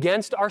kicking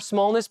against our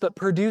smallness, but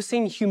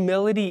producing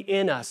humility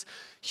in us.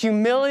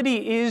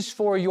 Humility is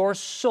for your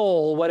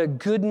soul what a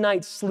good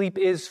night's sleep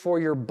is for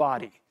your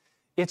body.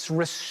 It's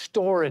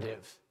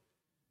restorative.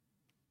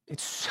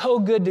 It's so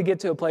good to get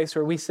to a place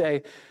where we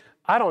say,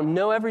 I don't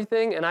know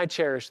everything, and I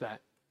cherish that.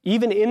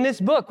 Even in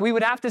this book, we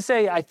would have to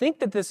say, I think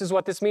that this is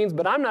what this means,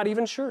 but I'm not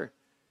even sure.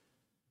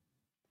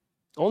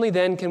 Only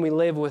then can we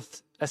live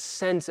with a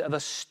sense of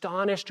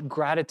astonished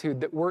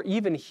gratitude that we're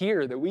even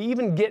here, that we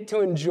even get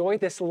to enjoy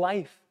this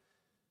life.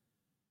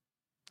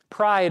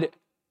 Pride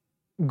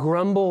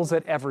grumbles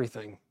at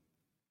everything.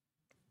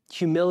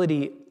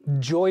 Humility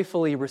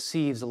joyfully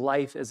receives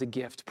life as a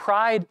gift.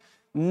 Pride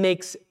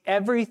makes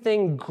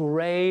everything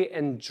gray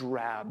and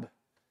drab.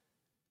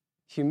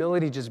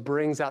 Humility just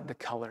brings out the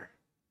color.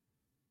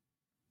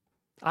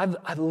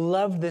 I've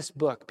loved this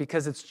book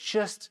because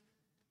it's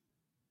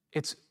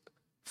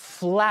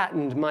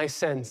flattened my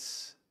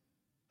sense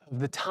of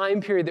the time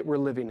period that we're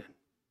living in.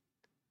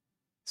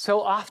 So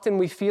often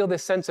we feel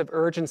this sense of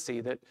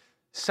urgency that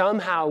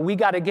somehow we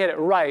got to get it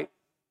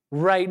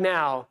right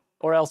now,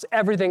 or else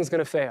everything's going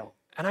to fail.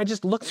 And I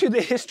just look through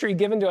the history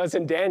given to us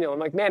in Daniel. I'm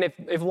like, man,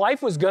 if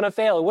life was going to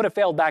fail, it would have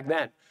failed back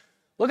then.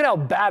 Look at how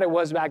bad it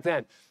was back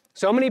then.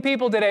 So many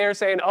people today are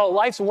saying, oh,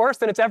 life's worse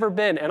than it's ever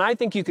been. And I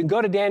think you can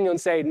go to Daniel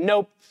and say,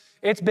 nope,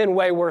 it's been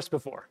way worse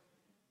before.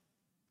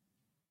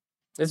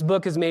 This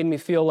book has made me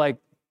feel like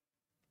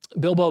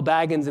Bilbo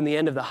Baggins in the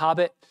end of The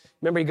Hobbit.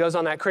 Remember, he goes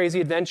on that crazy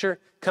adventure,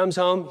 comes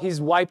home, he's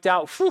wiped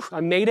out. Phew,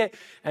 I made it.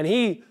 And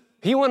he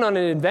went on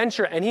an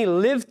adventure and he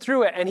lived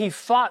through it and he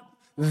fought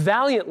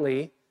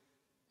valiantly.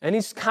 And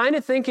he's kind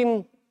of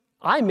thinking,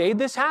 I made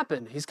this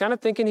happen. He's kind of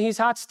thinking he's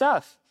hot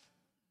stuff.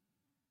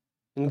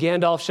 And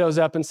Gandalf shows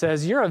up and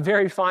says, you're a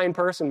very fine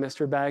person,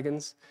 Mr.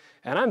 Baggins,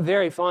 and I'm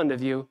very fond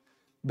of you,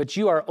 but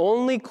you are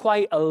only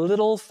quite a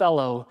little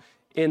fellow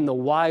in the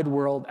wide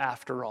world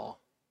after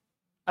all.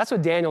 That's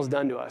what Daniel's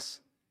done to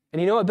us.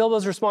 And you know what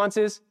Bilbo's response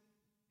is?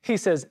 He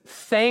says,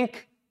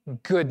 thank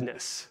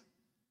goodness.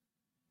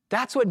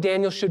 That's what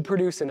Daniel should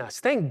produce in us.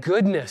 Thank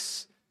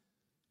goodness.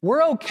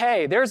 We're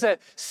okay. There's a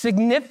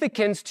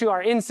significance to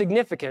our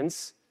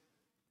insignificance.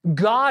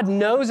 God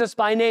knows us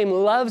by name,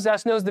 loves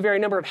us, knows the very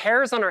number of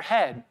hairs on our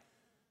head.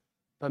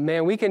 But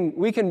man, we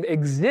can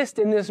exist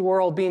in this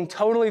world being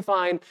totally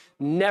fine,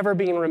 never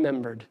being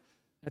remembered.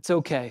 That's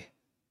okay.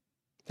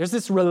 There's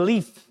this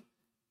relief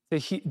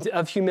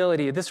of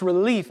humility, this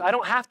relief. I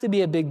don't have to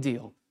be a big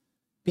deal.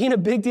 Being a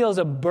big deal is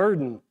a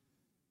burden.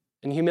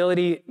 And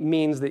humility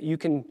means that you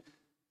can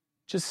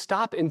just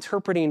stop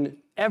interpreting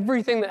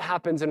everything that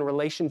happens in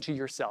relation to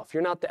yourself.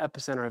 You're not the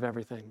epicenter of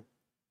everything.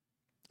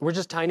 We're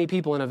just tiny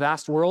people in a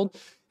vast world,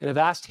 in a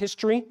vast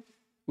history.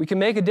 We can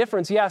make a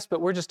difference, yes,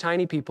 but we're just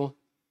tiny people.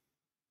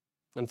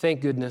 And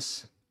thank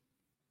goodness.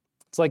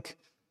 It's like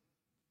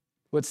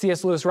what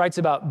C.S. Lewis writes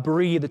about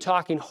Bree, the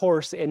talking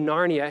horse in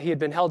Narnia. He had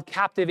been held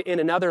captive in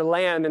another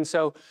land, and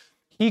so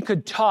he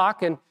could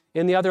talk, and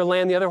in the other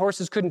land, the other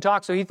horses couldn't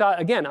talk. So he thought,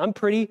 again, I'm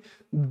pretty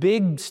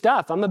big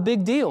stuff. I'm a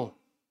big deal.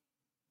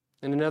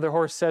 And another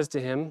horse says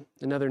to him,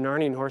 another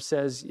Narnian horse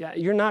says, yeah,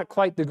 you're not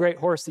quite the great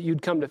horse that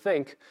you'd come to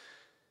think.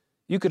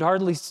 You could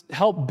hardly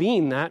help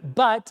being that,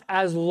 but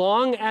as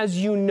long as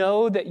you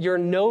know that you're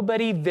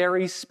nobody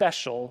very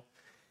special,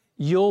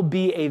 you'll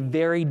be a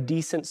very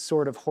decent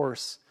sort of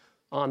horse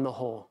on the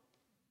whole.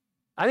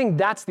 I think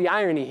that's the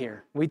irony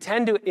here. We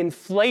tend to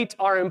inflate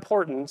our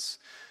importance,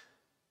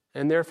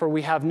 and therefore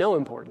we have no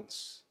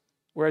importance.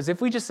 Whereas if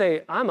we just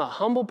say, I'm a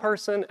humble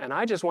person and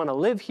I just want to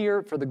live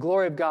here for the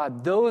glory of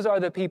God, those are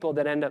the people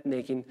that end up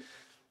making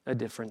a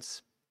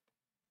difference.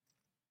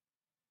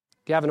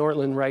 Gavin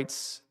Ortlund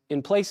writes,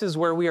 in places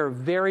where we are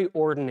very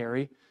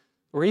ordinary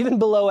or even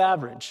below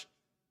average,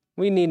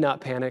 we need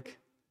not panic.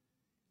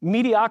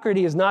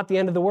 Mediocrity is not the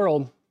end of the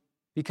world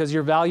because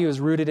your value is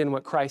rooted in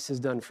what Christ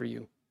has done for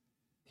you.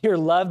 You're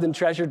loved and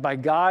treasured by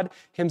God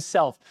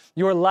himself.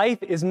 Your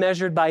life is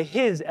measured by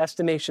his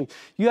estimation.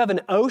 You have an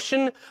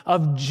ocean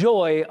of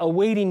joy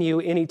awaiting you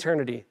in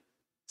eternity.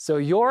 So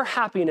your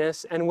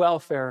happiness and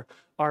welfare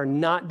are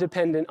not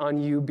dependent on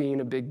you being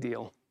a big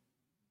deal.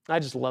 I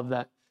just love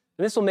that.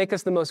 And this will make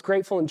us the most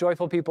grateful and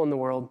joyful people in the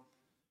world.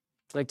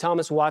 Like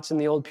Thomas Watson,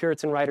 the old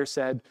Puritan writer,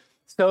 said,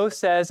 so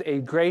says a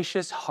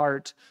gracious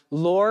heart,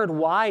 Lord,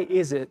 why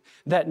is it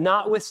that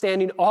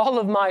notwithstanding all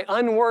of my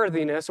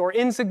unworthiness or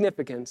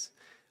insignificance,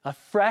 a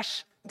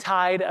fresh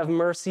tide of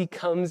mercy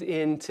comes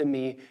in to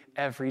me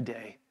every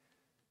day?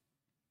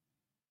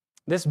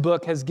 This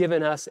book has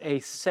given us a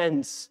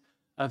sense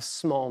of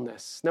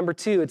smallness. Number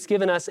two, it's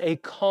given us a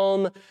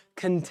calm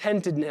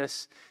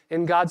contentedness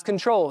in God's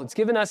control. It's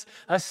given us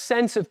a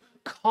sense of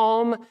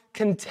calm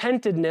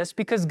contentedness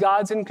because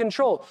God's in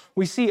control.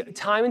 We see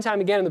time and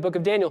time again in the book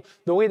of Daniel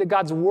the way that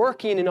God's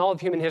working in all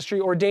of human history,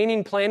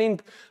 ordaining,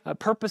 planning,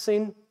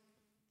 purposing.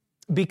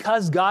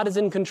 Because God is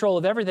in control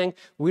of everything,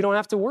 we don't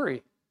have to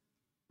worry.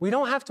 We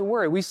don't have to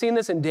worry. We've seen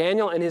this in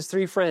Daniel and his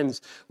three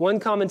friends. One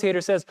commentator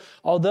says,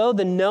 although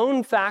the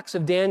known facts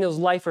of Daniel's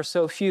life are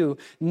so few,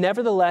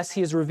 nevertheless,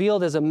 he is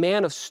revealed as a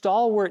man of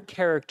stalwart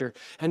character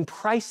and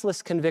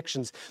priceless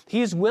convictions.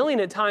 He is willing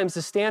at times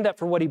to stand up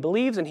for what he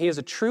believes, and he is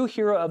a true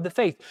hero of the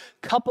faith.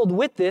 Coupled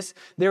with this,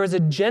 there is a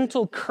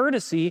gentle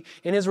courtesy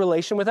in his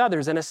relation with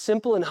others and a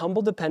simple and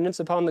humble dependence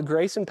upon the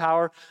grace and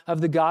power of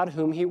the God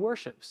whom he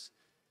worships.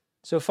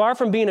 So far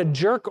from being a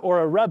jerk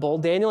or a rebel,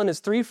 Daniel and his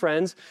three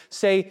friends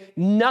say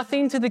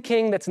nothing to the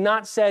king that's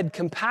not said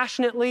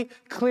compassionately,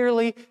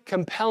 clearly,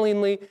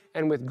 compellingly,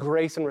 and with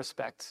grace and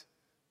respect.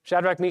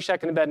 Shadrach,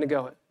 Meshach, and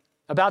Abednego,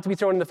 about to be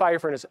thrown in the fire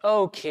furnace.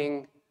 Oh,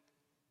 king,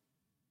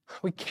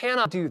 we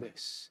cannot do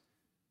this.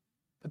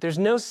 But there's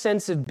no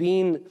sense of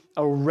being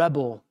a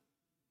rebel.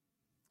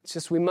 It's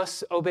just we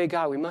must obey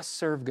God. We must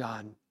serve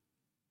God.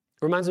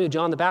 Reminds me of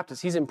John the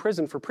Baptist. He's in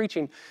prison for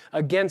preaching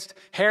against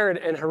Herod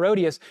and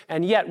Herodias.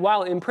 And yet,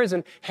 while in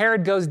prison,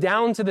 Herod goes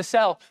down to the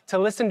cell to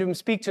listen to him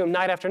speak to him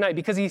night after night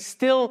because he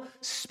still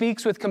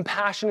speaks with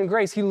compassion and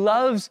grace. He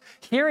loves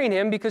hearing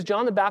him because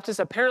John the Baptist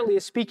apparently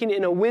is speaking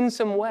in a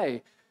winsome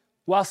way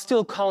while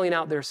still calling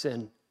out their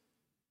sin.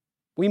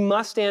 We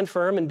must stand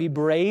firm and be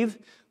brave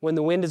when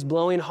the wind is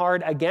blowing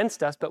hard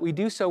against us, but we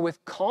do so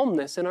with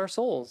calmness in our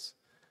souls.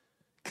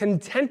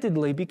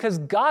 Contentedly, because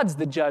God's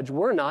the judge,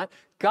 we're not.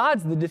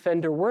 God's the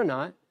defender, we're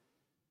not.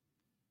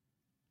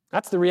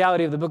 That's the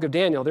reality of the book of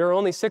Daniel. There are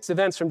only 6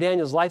 events from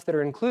Daniel's life that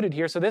are included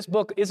here, so this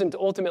book isn't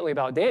ultimately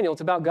about Daniel,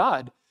 it's about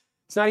God.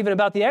 It's not even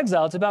about the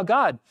exile, it's about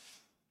God.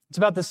 It's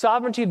about the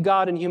sovereignty of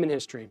God in human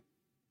history.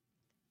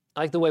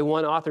 I like the way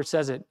one author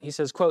says it. He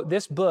says, quote,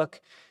 this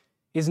book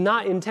is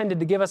not intended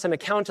to give us an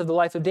account of the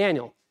life of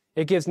Daniel.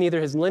 It gives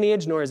neither his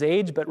lineage nor his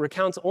age, but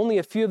recounts only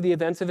a few of the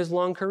events of his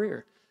long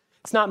career.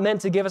 It's not meant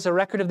to give us a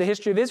record of the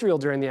history of Israel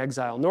during the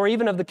exile, nor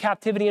even of the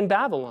captivity in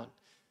Babylon.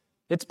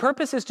 Its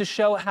purpose is to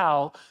show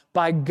how,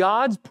 by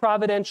God's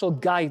providential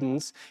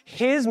guidance,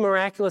 his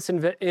miraculous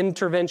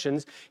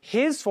interventions,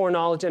 his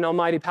foreknowledge and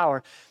almighty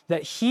power,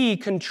 that he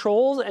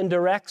controls and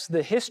directs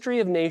the history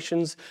of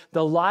nations,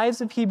 the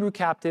lives of Hebrew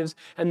captives,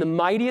 and the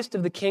mightiest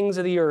of the kings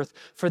of the earth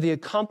for the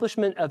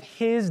accomplishment of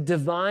his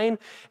divine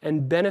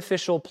and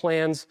beneficial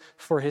plans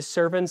for his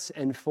servants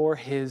and for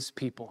his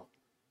people.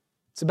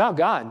 It's about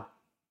God.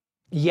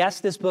 Yes,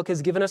 this book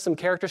has given us some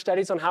character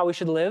studies on how we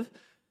should live,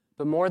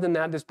 but more than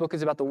that, this book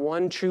is about the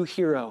one true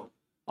hero,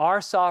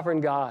 our sovereign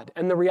God,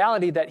 and the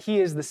reality that he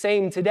is the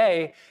same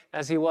today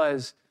as he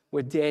was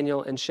with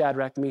Daniel and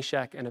Shadrach,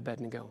 Meshach, and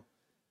Abednego.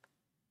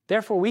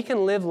 Therefore, we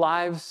can live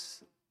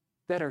lives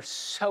that are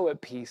so at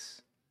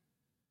peace.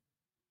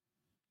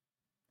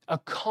 A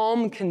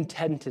calm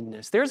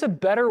contentedness. There's a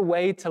better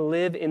way to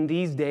live in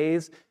these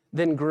days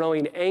than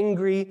growing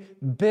angry,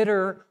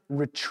 bitter,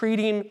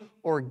 retreating,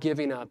 or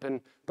giving up. And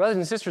brothers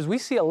and sisters, we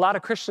see a lot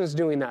of Christians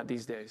doing that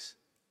these days.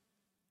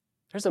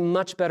 There's a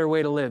much better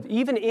way to live.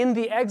 Even in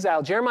the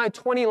exile, Jeremiah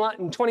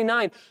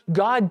 29,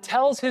 God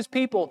tells his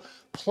people,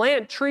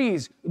 plant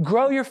trees,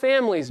 grow your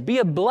families, be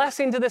a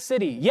blessing to the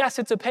city. Yes,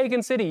 it's a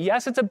pagan city.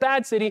 Yes, it's a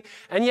bad city.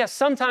 And yes,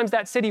 sometimes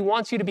that city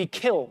wants you to be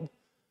killed.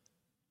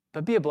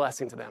 But be a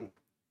blessing to them.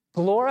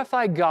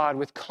 Glorify God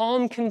with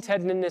calm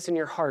contentedness in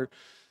your heart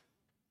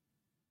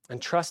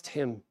and trust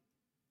him.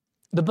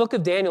 The book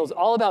of Daniel is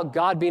all about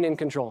God being in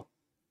control.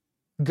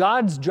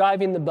 God's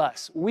driving the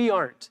bus. We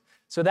aren't.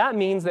 So that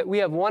means that we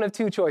have one of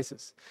two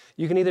choices.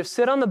 You can either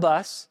sit on the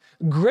bus,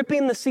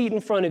 gripping the seat in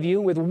front of you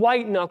with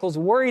white knuckles,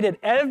 worried at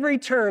every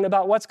turn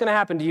about what's going to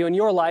happen to you in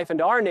your life and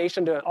to our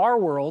nation, to our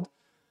world,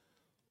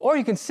 or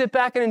you can sit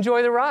back and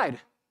enjoy the ride.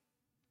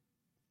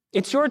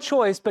 It's your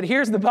choice, but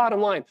here's the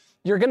bottom line.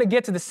 You're going to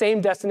get to the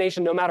same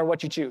destination no matter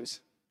what you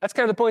choose. That's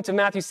kind of the point of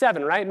Matthew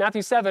 7, right?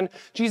 Matthew 7,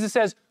 Jesus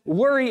says,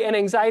 worry and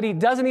anxiety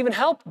doesn't even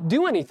help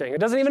do anything. It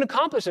doesn't even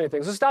accomplish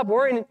anything. So stop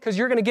worrying because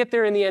you're going to get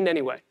there in the end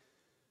anyway.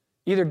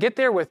 Either get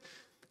there with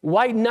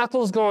white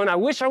knuckles going, I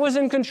wish I was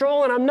in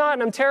control and I'm not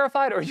and I'm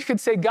terrified, or you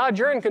could say, God,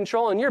 you're in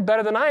control and you're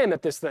better than I am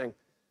at this thing.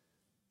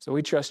 So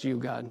we trust you,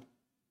 God.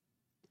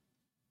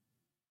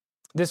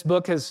 This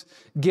book has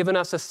given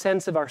us a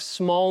sense of our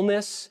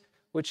smallness,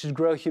 which should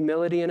grow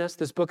humility in us.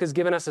 This book has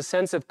given us a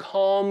sense of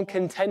calm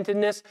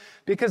contentedness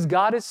because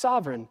God is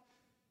sovereign.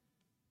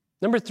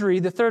 Number 3,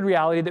 the third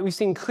reality that we've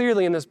seen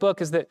clearly in this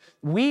book is that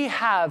we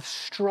have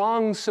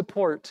strong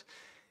support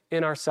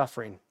in our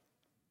suffering.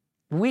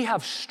 We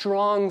have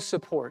strong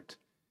support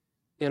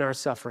in our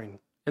suffering.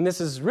 And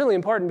this is really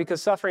important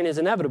because suffering is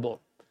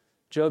inevitable.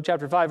 Job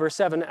chapter 5, verse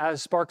 7,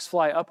 as sparks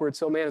fly upward,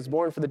 so man is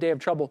born for the day of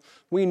trouble.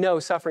 We know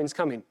suffering's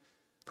coming.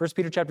 1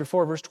 Peter chapter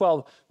 4, verse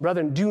 12,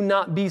 brethren, do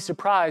not be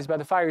surprised by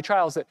the fiery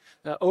trials that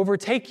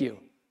overtake you,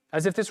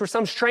 as if this were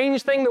some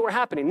strange thing that were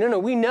happening. No,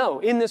 we know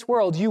in this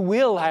world you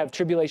will have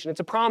tribulation.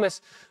 It's a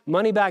promise,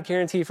 money-back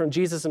guarantee from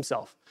Jesus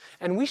himself.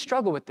 And we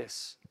struggle with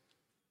this.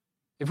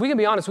 If we can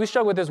be honest, we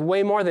struggle with this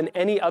way more than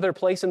any other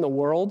place in the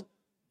world.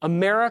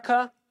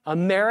 American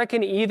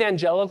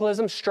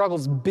evangelicalism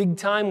struggles big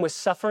time with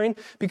suffering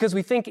because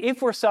we think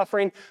if we're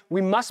suffering,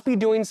 we must be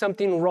doing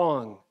something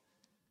wrong.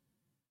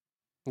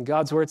 And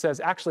God's word says,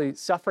 actually,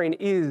 suffering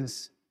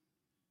is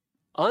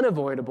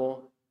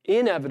unavoidable,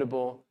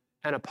 inevitable,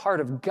 and a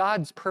part of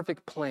God's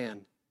perfect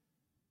plan.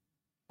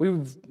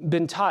 We've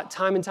been taught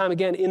time and time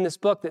again in this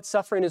book that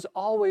suffering is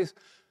always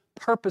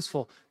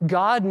purposeful.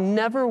 God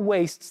never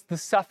wastes the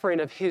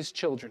suffering of his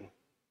children.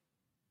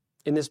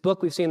 In this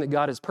book, we've seen that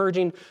God is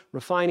purging,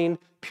 refining,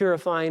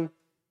 purifying,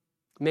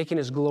 making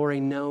his glory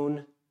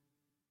known.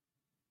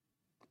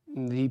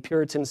 The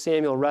Puritan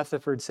Samuel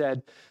Rutherford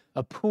said,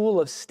 a pool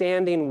of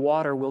standing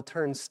water will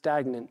turn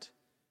stagnant.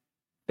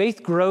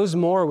 Faith grows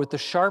more with the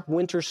sharp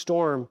winter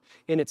storm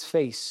in its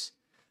face.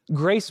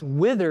 Grace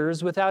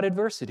withers without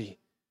adversity.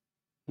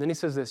 And then he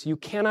says this, you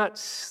cannot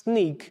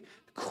sneak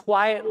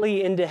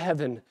quietly into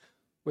heaven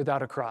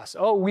without a cross.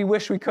 Oh, we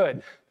wish we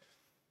could.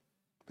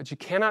 But you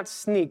cannot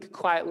sneak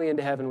quietly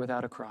into heaven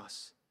without a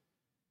cross.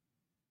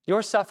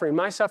 Your suffering,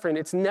 my suffering,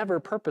 it's never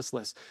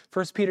purposeless.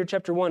 1 Peter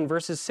chapter 1,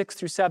 verses 6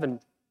 through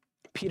 7,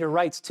 Peter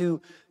writes to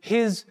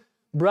his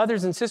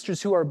brothers and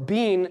sisters who are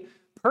being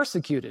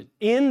persecuted.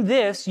 In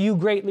this you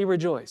greatly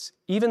rejoice,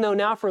 even though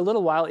now for a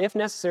little while, if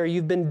necessary,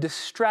 you've been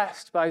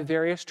distressed by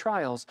various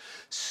trials,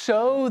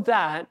 so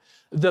that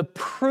the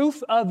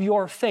proof of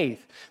your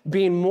faith,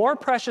 being more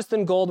precious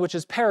than gold, which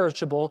is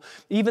perishable,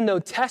 even though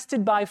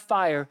tested by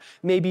fire,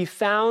 may be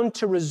found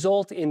to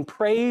result in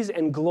praise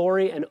and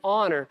glory and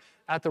honor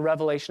at the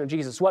revelation of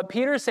Jesus. What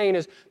Peter is saying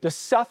is the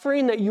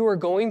suffering that you are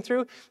going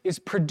through is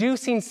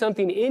producing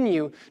something in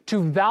you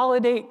to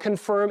validate,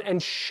 confirm,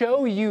 and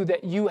show you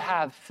that you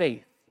have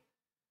faith.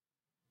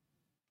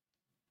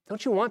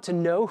 Don't you want to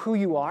know who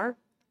you are?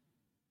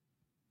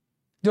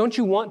 Don't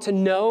you want to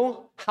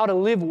know how to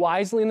live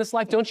wisely in this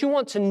life? Don't you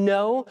want to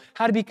know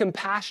how to be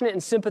compassionate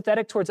and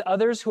sympathetic towards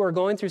others who are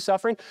going through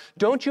suffering?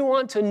 Don't you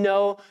want to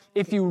know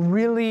if you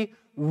really,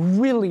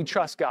 really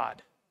trust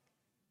God?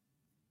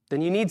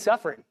 Then you need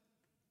suffering.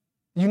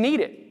 You need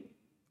it,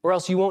 or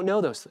else you won't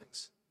know those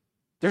things.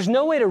 There's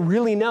no way to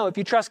really know if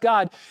you trust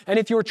God, and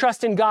if your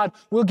trust in God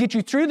will get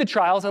you through the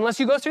trials unless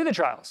you go through the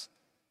trials.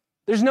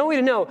 There's no way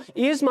to know,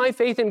 is my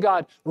faith in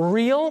God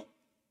real,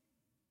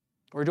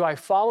 or do I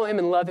follow him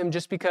and love him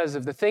just because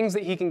of the things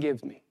that he can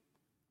give me?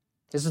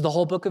 This is the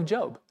whole book of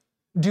Job.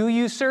 Do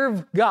you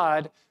serve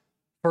God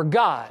for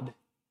God,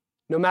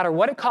 no matter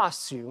what it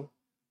costs you,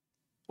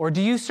 or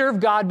do you serve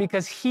God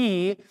because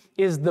he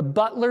is the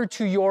butler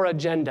to your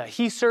agenda?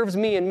 He serves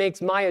me and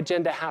makes my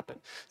agenda happen.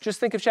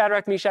 Just think of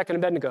Shadrach, Meshach, and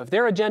Abednego. If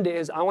their agenda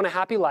is, I want a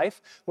happy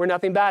life where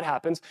nothing bad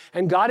happens,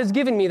 and God has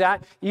given me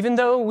that, even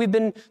though we've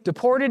been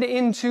deported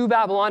into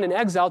Babylon and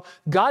exiled,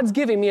 God's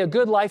giving me a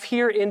good life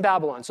here in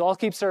Babylon, so I'll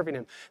keep serving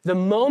him. The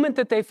moment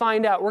that they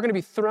find out we're going to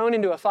be thrown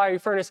into a fiery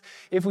furnace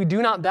if we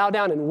do not bow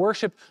down and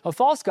worship a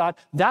false god,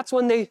 that's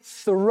when they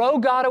throw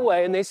God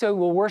away and they say,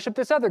 we'll worship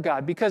this other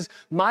God because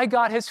my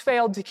God has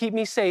failed to keep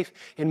me safe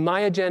in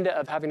my agenda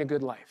of having a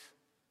good life.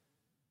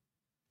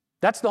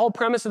 That's the whole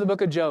premise of the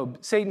book of Job.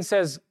 Satan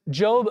says,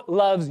 Job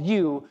loves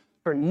you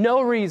for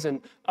no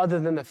reason other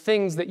than the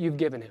things that you've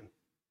given him.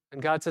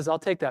 And God says, I'll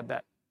take that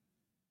bet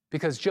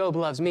because Job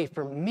loves me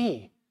for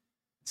me.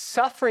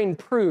 Suffering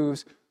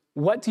proves,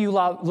 what do you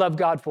love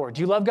God for? Do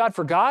you love God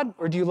for God,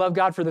 or do you love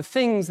God for the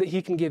things that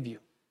he can give you?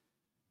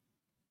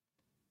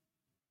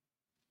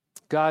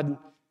 God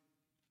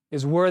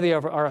is worthy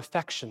of our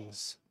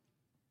affections.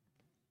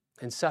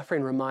 And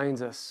suffering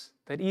reminds us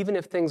that even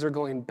if things are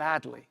going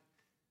badly,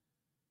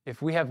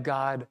 if we have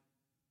God,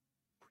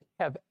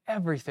 we have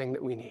everything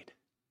that we need.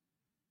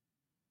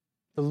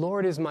 The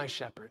Lord is my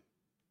shepherd.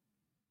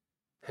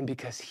 And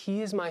because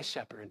he is my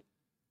shepherd,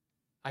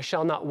 I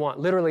shall not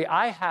want. Literally,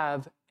 I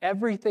have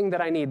everything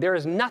that I need. There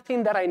is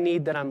nothing that I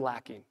need that I'm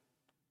lacking.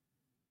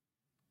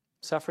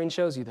 Suffering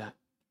shows you that.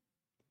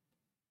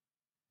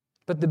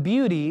 But the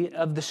beauty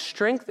of the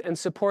strength and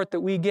support that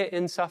we get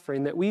in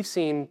suffering that we've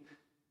seen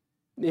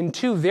in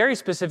two very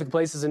specific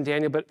places in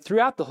Daniel, but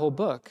throughout the whole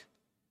book,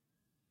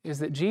 is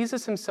that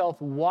Jesus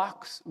himself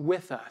walks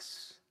with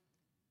us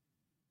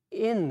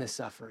in the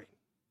suffering.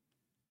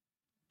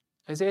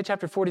 Isaiah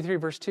chapter 43,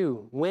 verse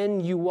 2,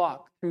 when you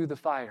walk through the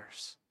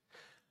fires,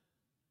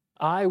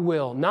 I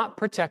will not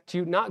protect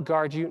you, not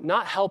guard you,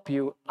 not help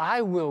you.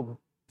 I will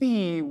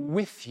be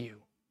with you.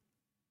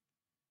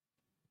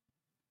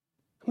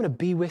 I'm going to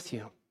be with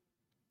you.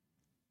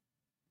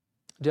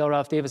 Dale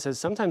Ralph Davis says,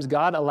 sometimes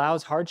God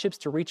allows hardships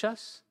to reach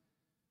us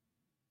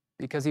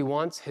because he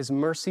wants his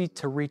mercy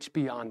to reach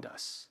beyond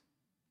us.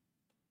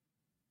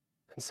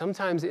 And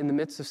sometimes in the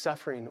midst of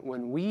suffering,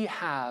 when we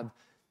have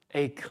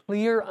a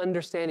clear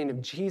understanding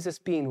of Jesus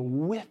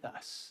being with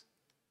us,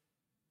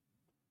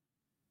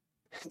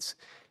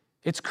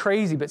 it's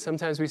crazy, but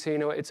sometimes we say, you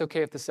know what, it's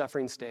okay if the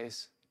suffering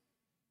stays.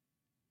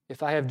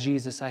 If I have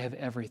Jesus, I have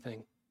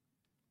everything.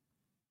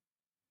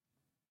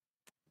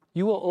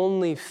 You will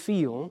only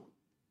feel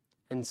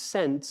and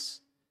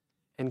sense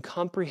and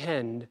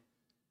comprehend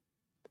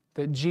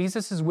that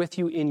Jesus is with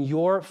you in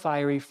your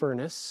fiery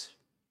furnace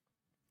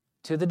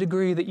to the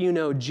degree that you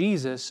know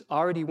Jesus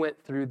already went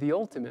through the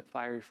ultimate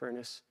fiery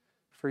furnace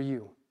for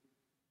you.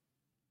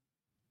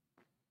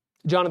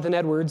 Jonathan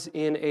Edwards,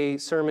 in a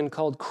sermon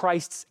called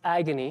Christ's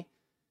Agony,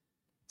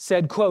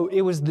 said, quote,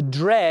 it was the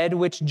dread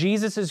which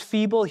Jesus'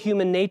 feeble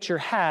human nature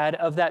had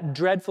of that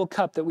dreadful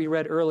cup that we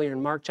read earlier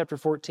in Mark chapter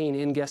 14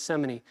 in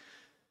Gethsemane.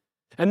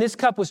 And this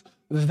cup was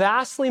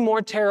vastly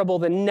more terrible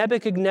than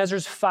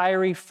Nebuchadnezzar's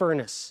fiery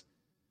furnace.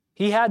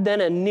 He had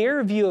then a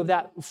near view of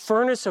that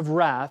furnace of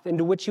wrath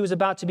into which he was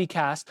about to be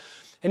cast,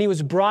 and he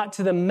was brought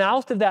to the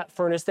mouth of that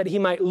furnace that he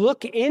might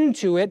look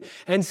into it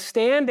and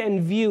stand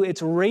and view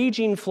its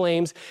raging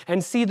flames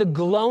and see the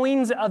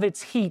glowings of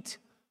its heat,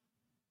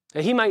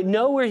 that he might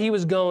know where he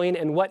was going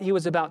and what he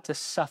was about to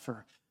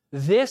suffer.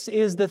 This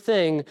is the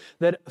thing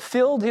that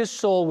filled his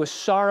soul with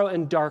sorrow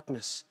and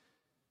darkness.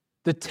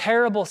 The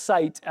terrible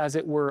sight, as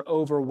it were,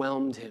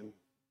 overwhelmed him.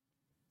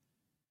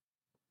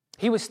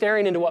 He was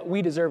staring into what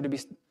we deserve to be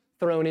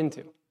thrown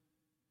into.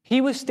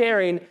 He was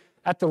staring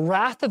at the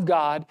wrath of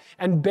God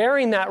and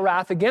bearing that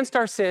wrath against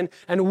our sin,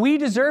 and we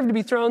deserve to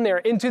be thrown there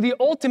into the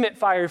ultimate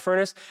fiery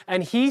furnace,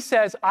 and he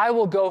says, I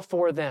will go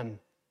for them.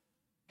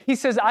 He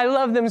says, I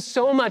love them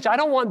so much, I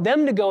don't want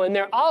them to go in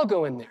there, I'll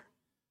go in there.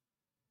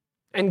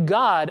 And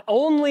God,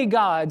 only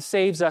God,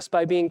 saves us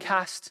by being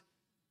cast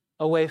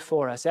away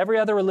for us. Every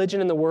other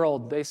religion in the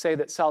world, they say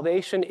that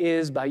salvation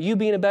is by you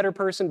being a better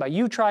person, by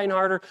you trying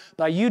harder,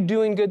 by you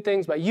doing good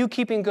things, by you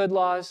keeping good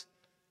laws.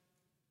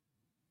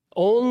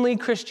 Only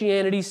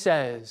Christianity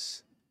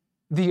says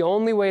the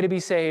only way to be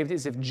saved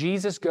is if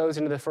Jesus goes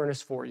into the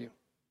furnace for you.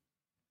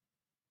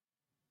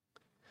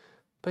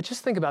 But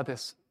just think about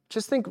this.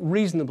 Just think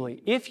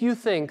reasonably. If you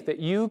think that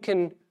you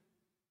can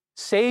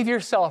save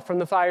yourself from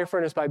the fire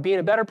furnace by being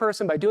a better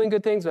person, by doing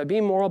good things, by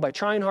being moral, by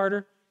trying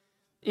harder,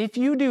 if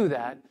you do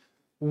that,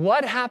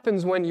 what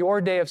happens when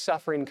your day of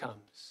suffering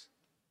comes?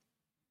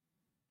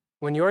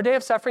 When your day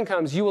of suffering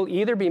comes, you will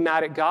either be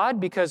mad at God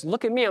because,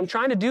 look at me, I'm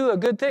trying to do a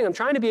good thing, I'm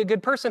trying to be a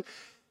good person,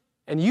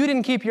 and you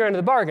didn't keep your end of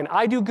the bargain.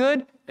 I do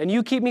good, and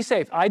you keep me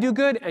safe. I do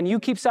good, and you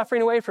keep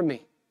suffering away from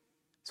me.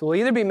 So we'll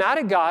either be mad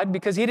at God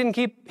because he didn't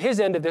keep his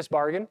end of this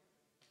bargain,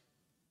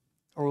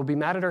 or we'll be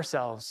mad at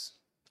ourselves.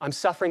 I'm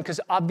suffering because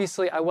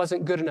obviously I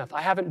wasn't good enough.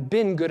 I haven't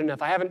been good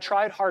enough. I haven't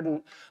tried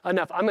hard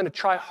enough. I'm going to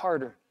try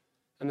harder,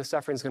 and the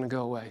suffering's going to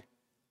go away.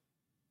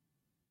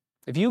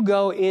 If you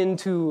go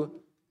into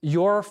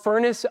your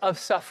furnace of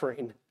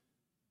suffering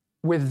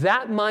with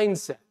that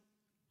mindset,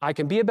 I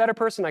can be a better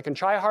person, I can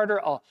try harder,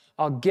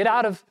 I'll get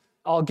out of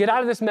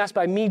this mess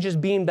by me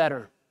just being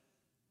better,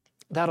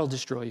 that'll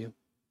destroy you.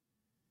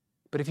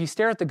 But if you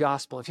stare at the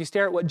gospel, if you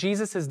stare at what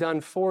Jesus has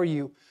done for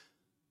you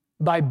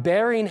by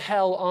bearing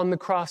hell on the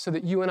cross so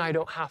that you and I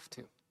don't have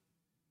to,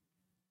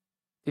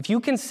 if you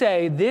can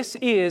say, this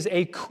is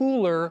a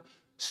cooler,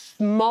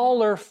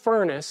 smaller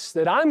furnace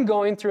that I'm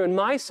going through in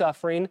my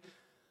suffering,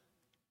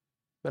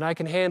 but I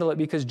can handle it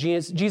because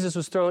Jesus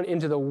was thrown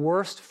into the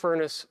worst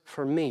furnace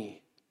for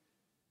me.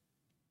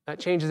 That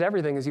changes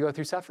everything as you go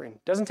through suffering.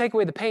 It doesn't take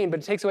away the pain,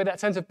 but it takes away that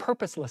sense of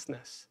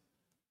purposelessness.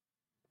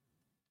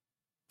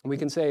 And we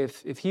can say,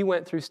 if he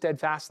went through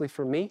steadfastly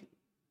for me,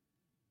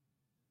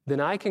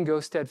 then I can go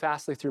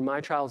steadfastly through my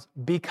trials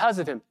because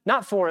of him.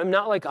 Not for him,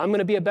 not like I'm going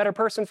to be a better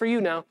person for you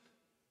now,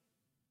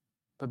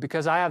 but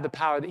because I have the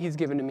power that he's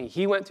given to me.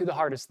 He went through the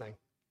hardest thing,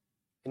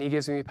 and he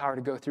gives me the power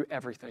to go through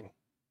everything.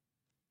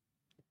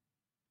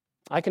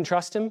 I can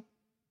trust him,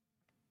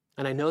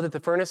 and I know that the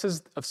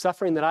furnaces of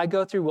suffering that I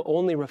go through will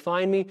only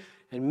refine me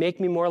and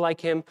make me more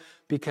like him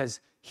because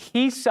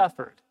he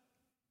suffered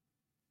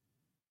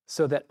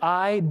so that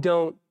I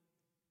don't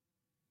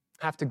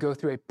have to go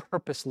through a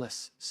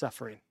purposeless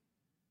suffering.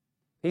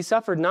 He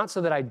suffered not so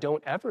that I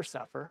don't ever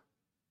suffer,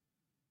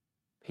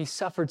 He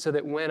suffered so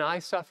that when I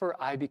suffer,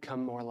 I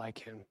become more like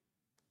him.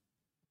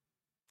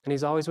 And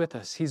he's always with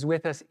us. He's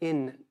with us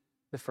in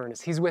the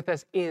furnace. He's with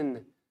us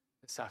in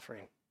the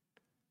suffering,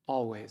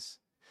 always.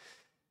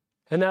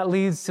 And that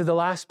leads to the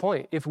last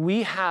point. If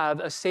we have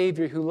a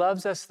Savior who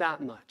loves us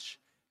that much,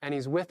 and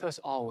he's with us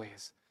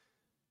always,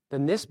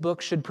 then this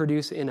book should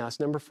produce in us,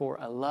 number 4,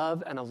 a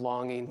love and a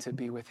longing to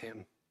be with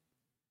him.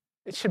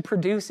 It should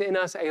produce in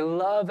us a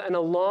love and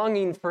a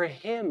longing for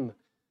him.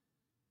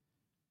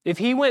 If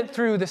he went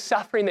through the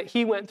suffering that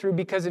he went through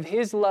because of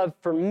his love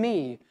for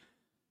me,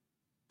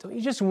 don't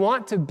you just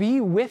want to be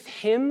with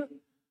him?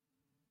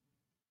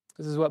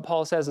 This is what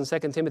Paul says in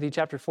 2 Timothy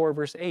chapter 4,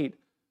 verse 8.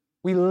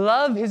 We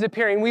love his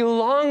appearing. We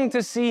long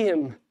to see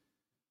him.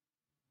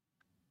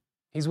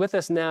 He's with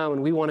us now,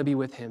 and we want to be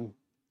with him.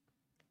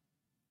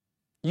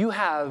 You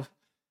have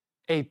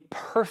a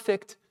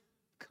perfect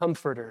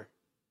comforter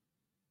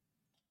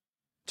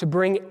to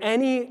bring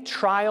any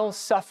trial,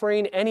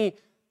 suffering, any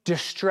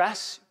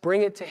distress,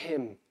 bring it to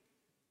him.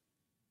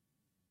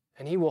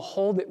 And he will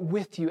hold it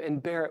with you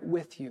and bear it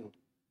with you.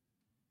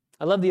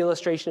 I love the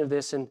illustration of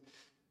this in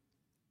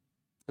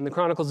the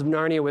Chronicles of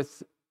Narnia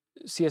with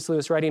C.S.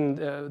 Lewis writing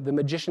the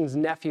magician's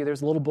nephew.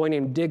 There's a little boy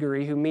named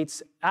Diggory who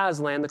meets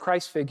Aslan, the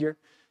Christ figure.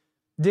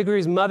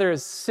 Diggory's mother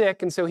is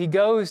sick, and so he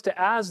goes to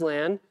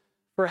Aslan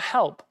for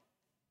help.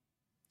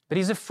 But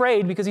he's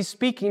afraid because he's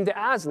speaking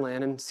to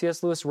Aslan. And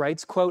C.S. Lewis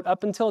writes, quote,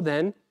 up until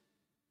then,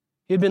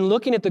 he had been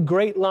looking at the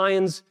great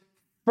lion's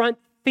front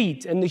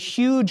feet and the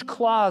huge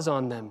claws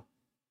on them.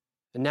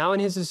 And now in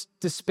his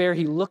despair,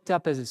 he looked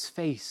up at his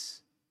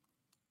face.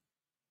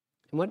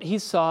 And what he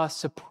saw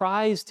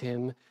surprised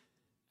him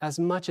as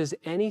much as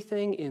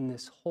anything in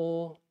this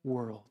whole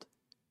world.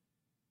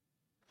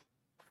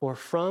 For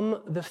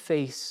from the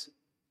face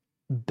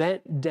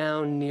bent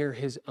down near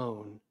his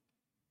own,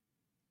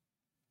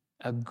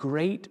 a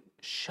great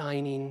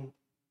shining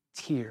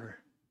tear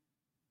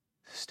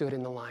stood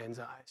in the lion's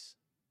eyes.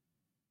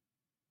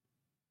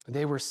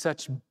 They were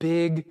such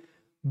big,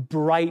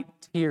 bright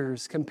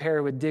tears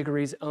compared with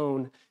Diggory's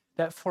own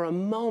that for a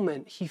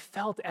moment he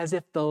felt as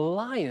if the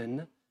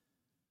lion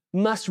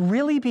must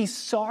really be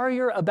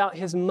sorrier about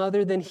his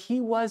mother than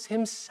he was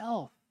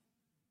himself.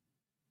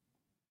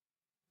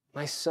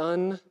 My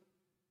son,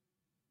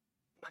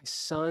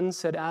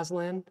 said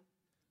Aslan,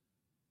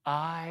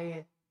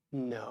 I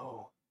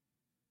know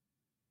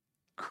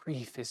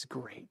grief is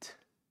great.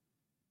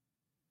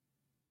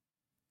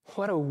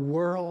 What a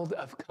world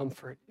of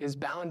comfort is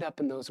bound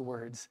up in those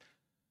words.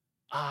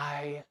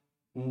 I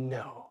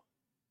know.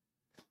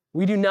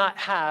 We do not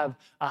have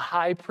a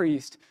high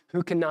priest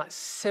who cannot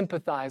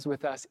sympathize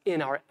with us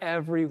in our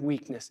every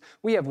weakness.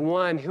 We have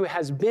one who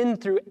has been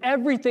through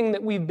everything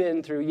that we've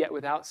been through, yet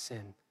without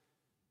sin.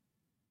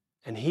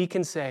 And he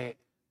can say,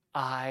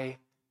 I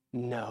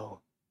know.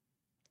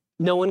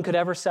 No one could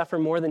ever suffer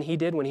more than he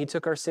did when he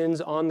took our sins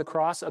on the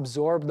cross,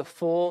 absorbed the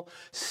full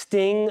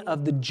sting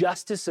of the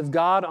justice of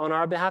God on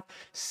our behalf,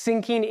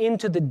 sinking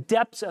into the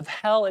depths of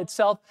hell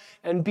itself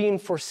and being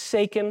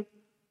forsaken.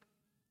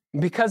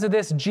 Because of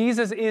this,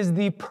 Jesus is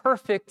the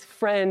perfect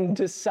friend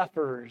to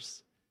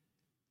sufferers.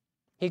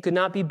 He could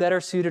not be better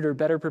suited or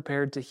better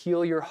prepared to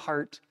heal your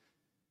heart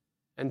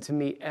and to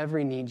meet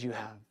every need you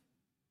have.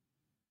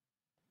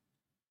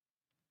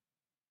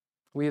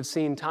 We have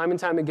seen time and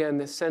time again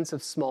this sense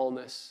of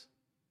smallness.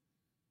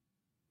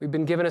 We've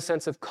been given a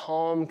sense of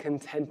calm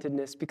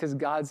contentedness because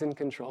God's in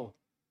control.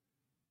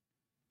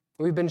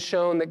 We've been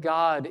shown that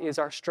God is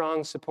our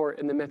strong support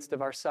in the midst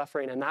of our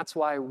suffering, and that's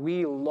why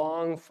we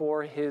long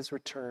for his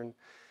return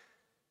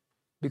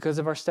because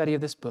of our study of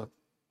this book.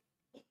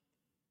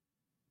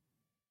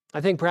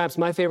 I think perhaps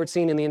my favorite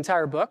scene in the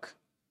entire book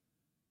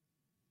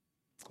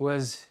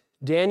was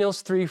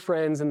Daniel's 3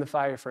 friends in the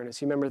fire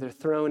furnace. You remember they're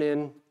thrown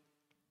in,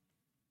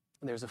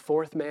 and there's a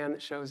 4th man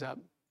that shows up.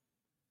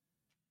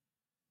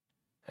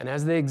 And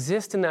as they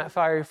exist in that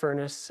fiery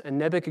furnace, and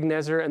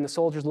Nebuchadnezzar and the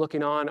soldiers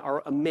looking on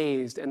are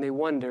amazed and they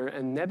wonder,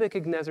 and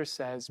Nebuchadnezzar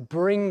says,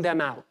 bring them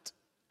out.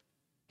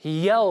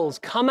 He yells,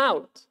 come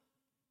out.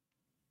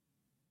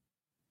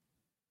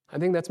 I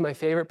think that's my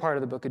favorite part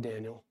of the book of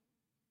Daniel.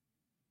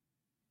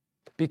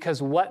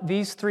 Because what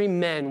these 3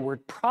 men were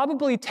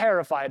probably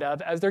terrified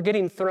of as they're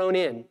getting thrown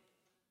in,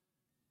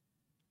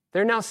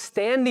 they're now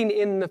standing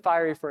in the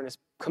fiery furnace,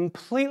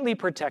 completely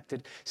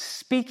protected,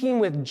 speaking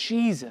with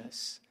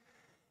Jesus.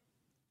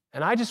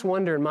 And I just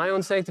wonder in my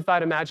own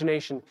sanctified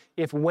imagination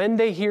if when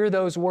they hear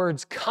those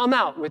words, come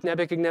out, with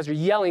Nebuchadnezzar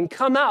yelling,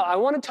 come out, I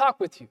want to talk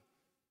with you.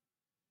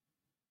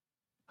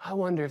 I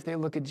wonder if they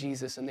look at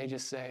Jesus and they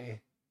just say,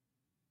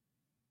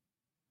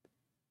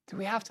 do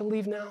we have to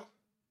leave now?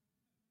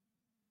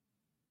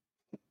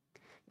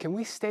 Can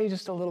we stay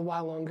just a little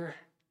while longer?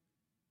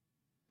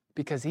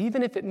 Because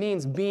even if it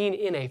means being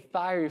in a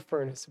fiery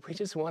furnace, we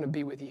just want to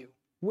be with you,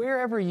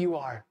 wherever you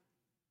are.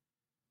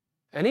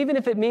 And even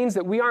if it means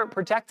that we aren't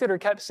protected or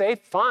kept safe,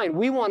 fine,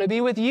 we want to be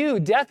with you.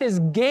 Death is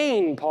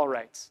gain, Paul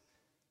writes.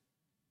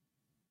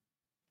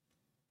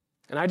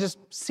 And I just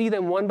see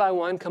them one by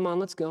one, come on,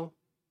 let's go,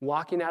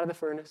 walking out of the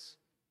furnace.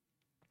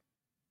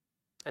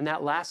 And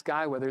that last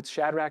guy, whether it's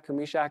Shadrach or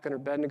Meshach or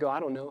Abednego, I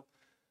don't know,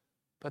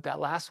 but that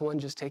last one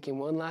just taking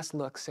one last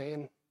look,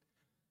 saying,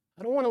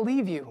 I don't want to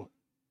leave you.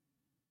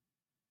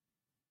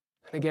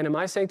 And again, in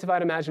my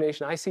sanctified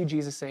imagination, I see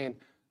Jesus saying,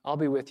 I'll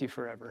be with you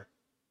forever.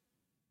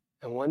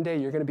 And one day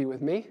you're going to be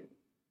with me,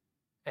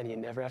 and you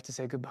never have to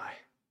say goodbye.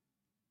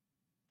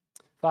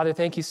 Father,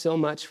 thank you so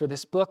much for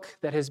this book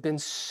that has been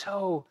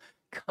so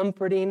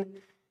comforting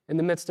in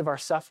the midst of our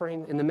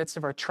suffering, in the midst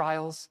of our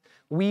trials.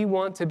 We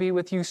want to be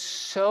with you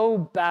so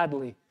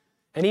badly.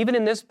 And even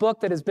in this book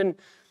that has been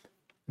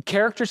a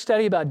character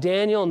study about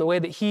Daniel and the way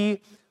that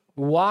he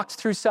walked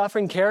through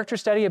suffering, character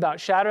study about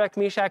Shadrach,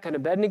 Meshach, and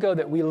Abednego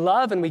that we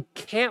love and we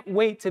can't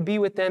wait to be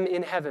with them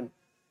in heaven.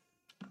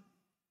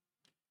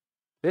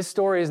 This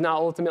story is not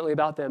ultimately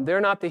about them.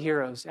 They're not the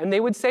heroes. And they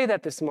would say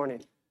that this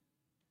morning.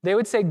 They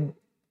would say,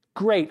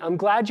 great, I'm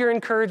glad you're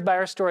encouraged by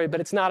our story, but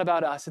it's not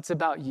about us. It's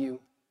about you.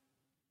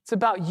 It's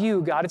about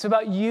you, God. It's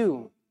about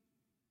you.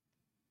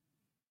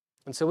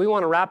 And so we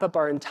want to wrap up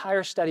our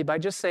entire study by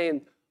just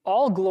saying,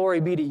 all glory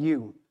be to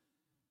you,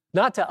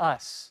 not to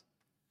us,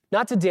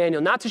 not to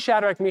Daniel, not to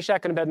Shadrach,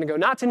 Meshach, and Abednego,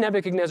 not to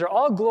Nebuchadnezzar.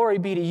 All glory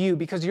be to you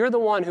because you're the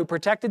one who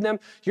protected them.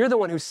 You're the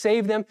one who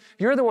saved them.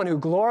 You're the one who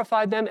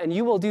glorified them, and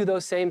you will do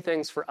those same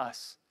things for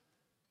us.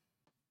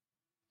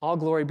 All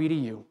glory be to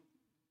you.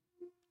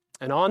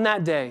 And on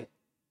that day,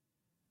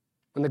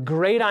 when the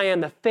great I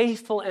am, the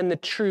faithful and the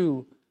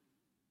true,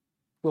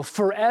 will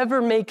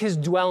forever make his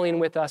dwelling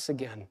with us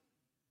again,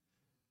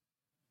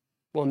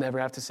 we'll never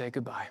have to say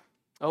goodbye.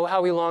 Oh,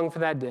 how we long for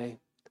that day.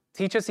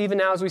 Teach us even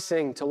now as we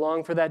sing to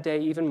long for that day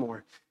even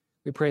more.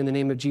 We pray in the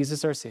name of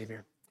Jesus, our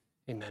Savior.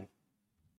 Amen.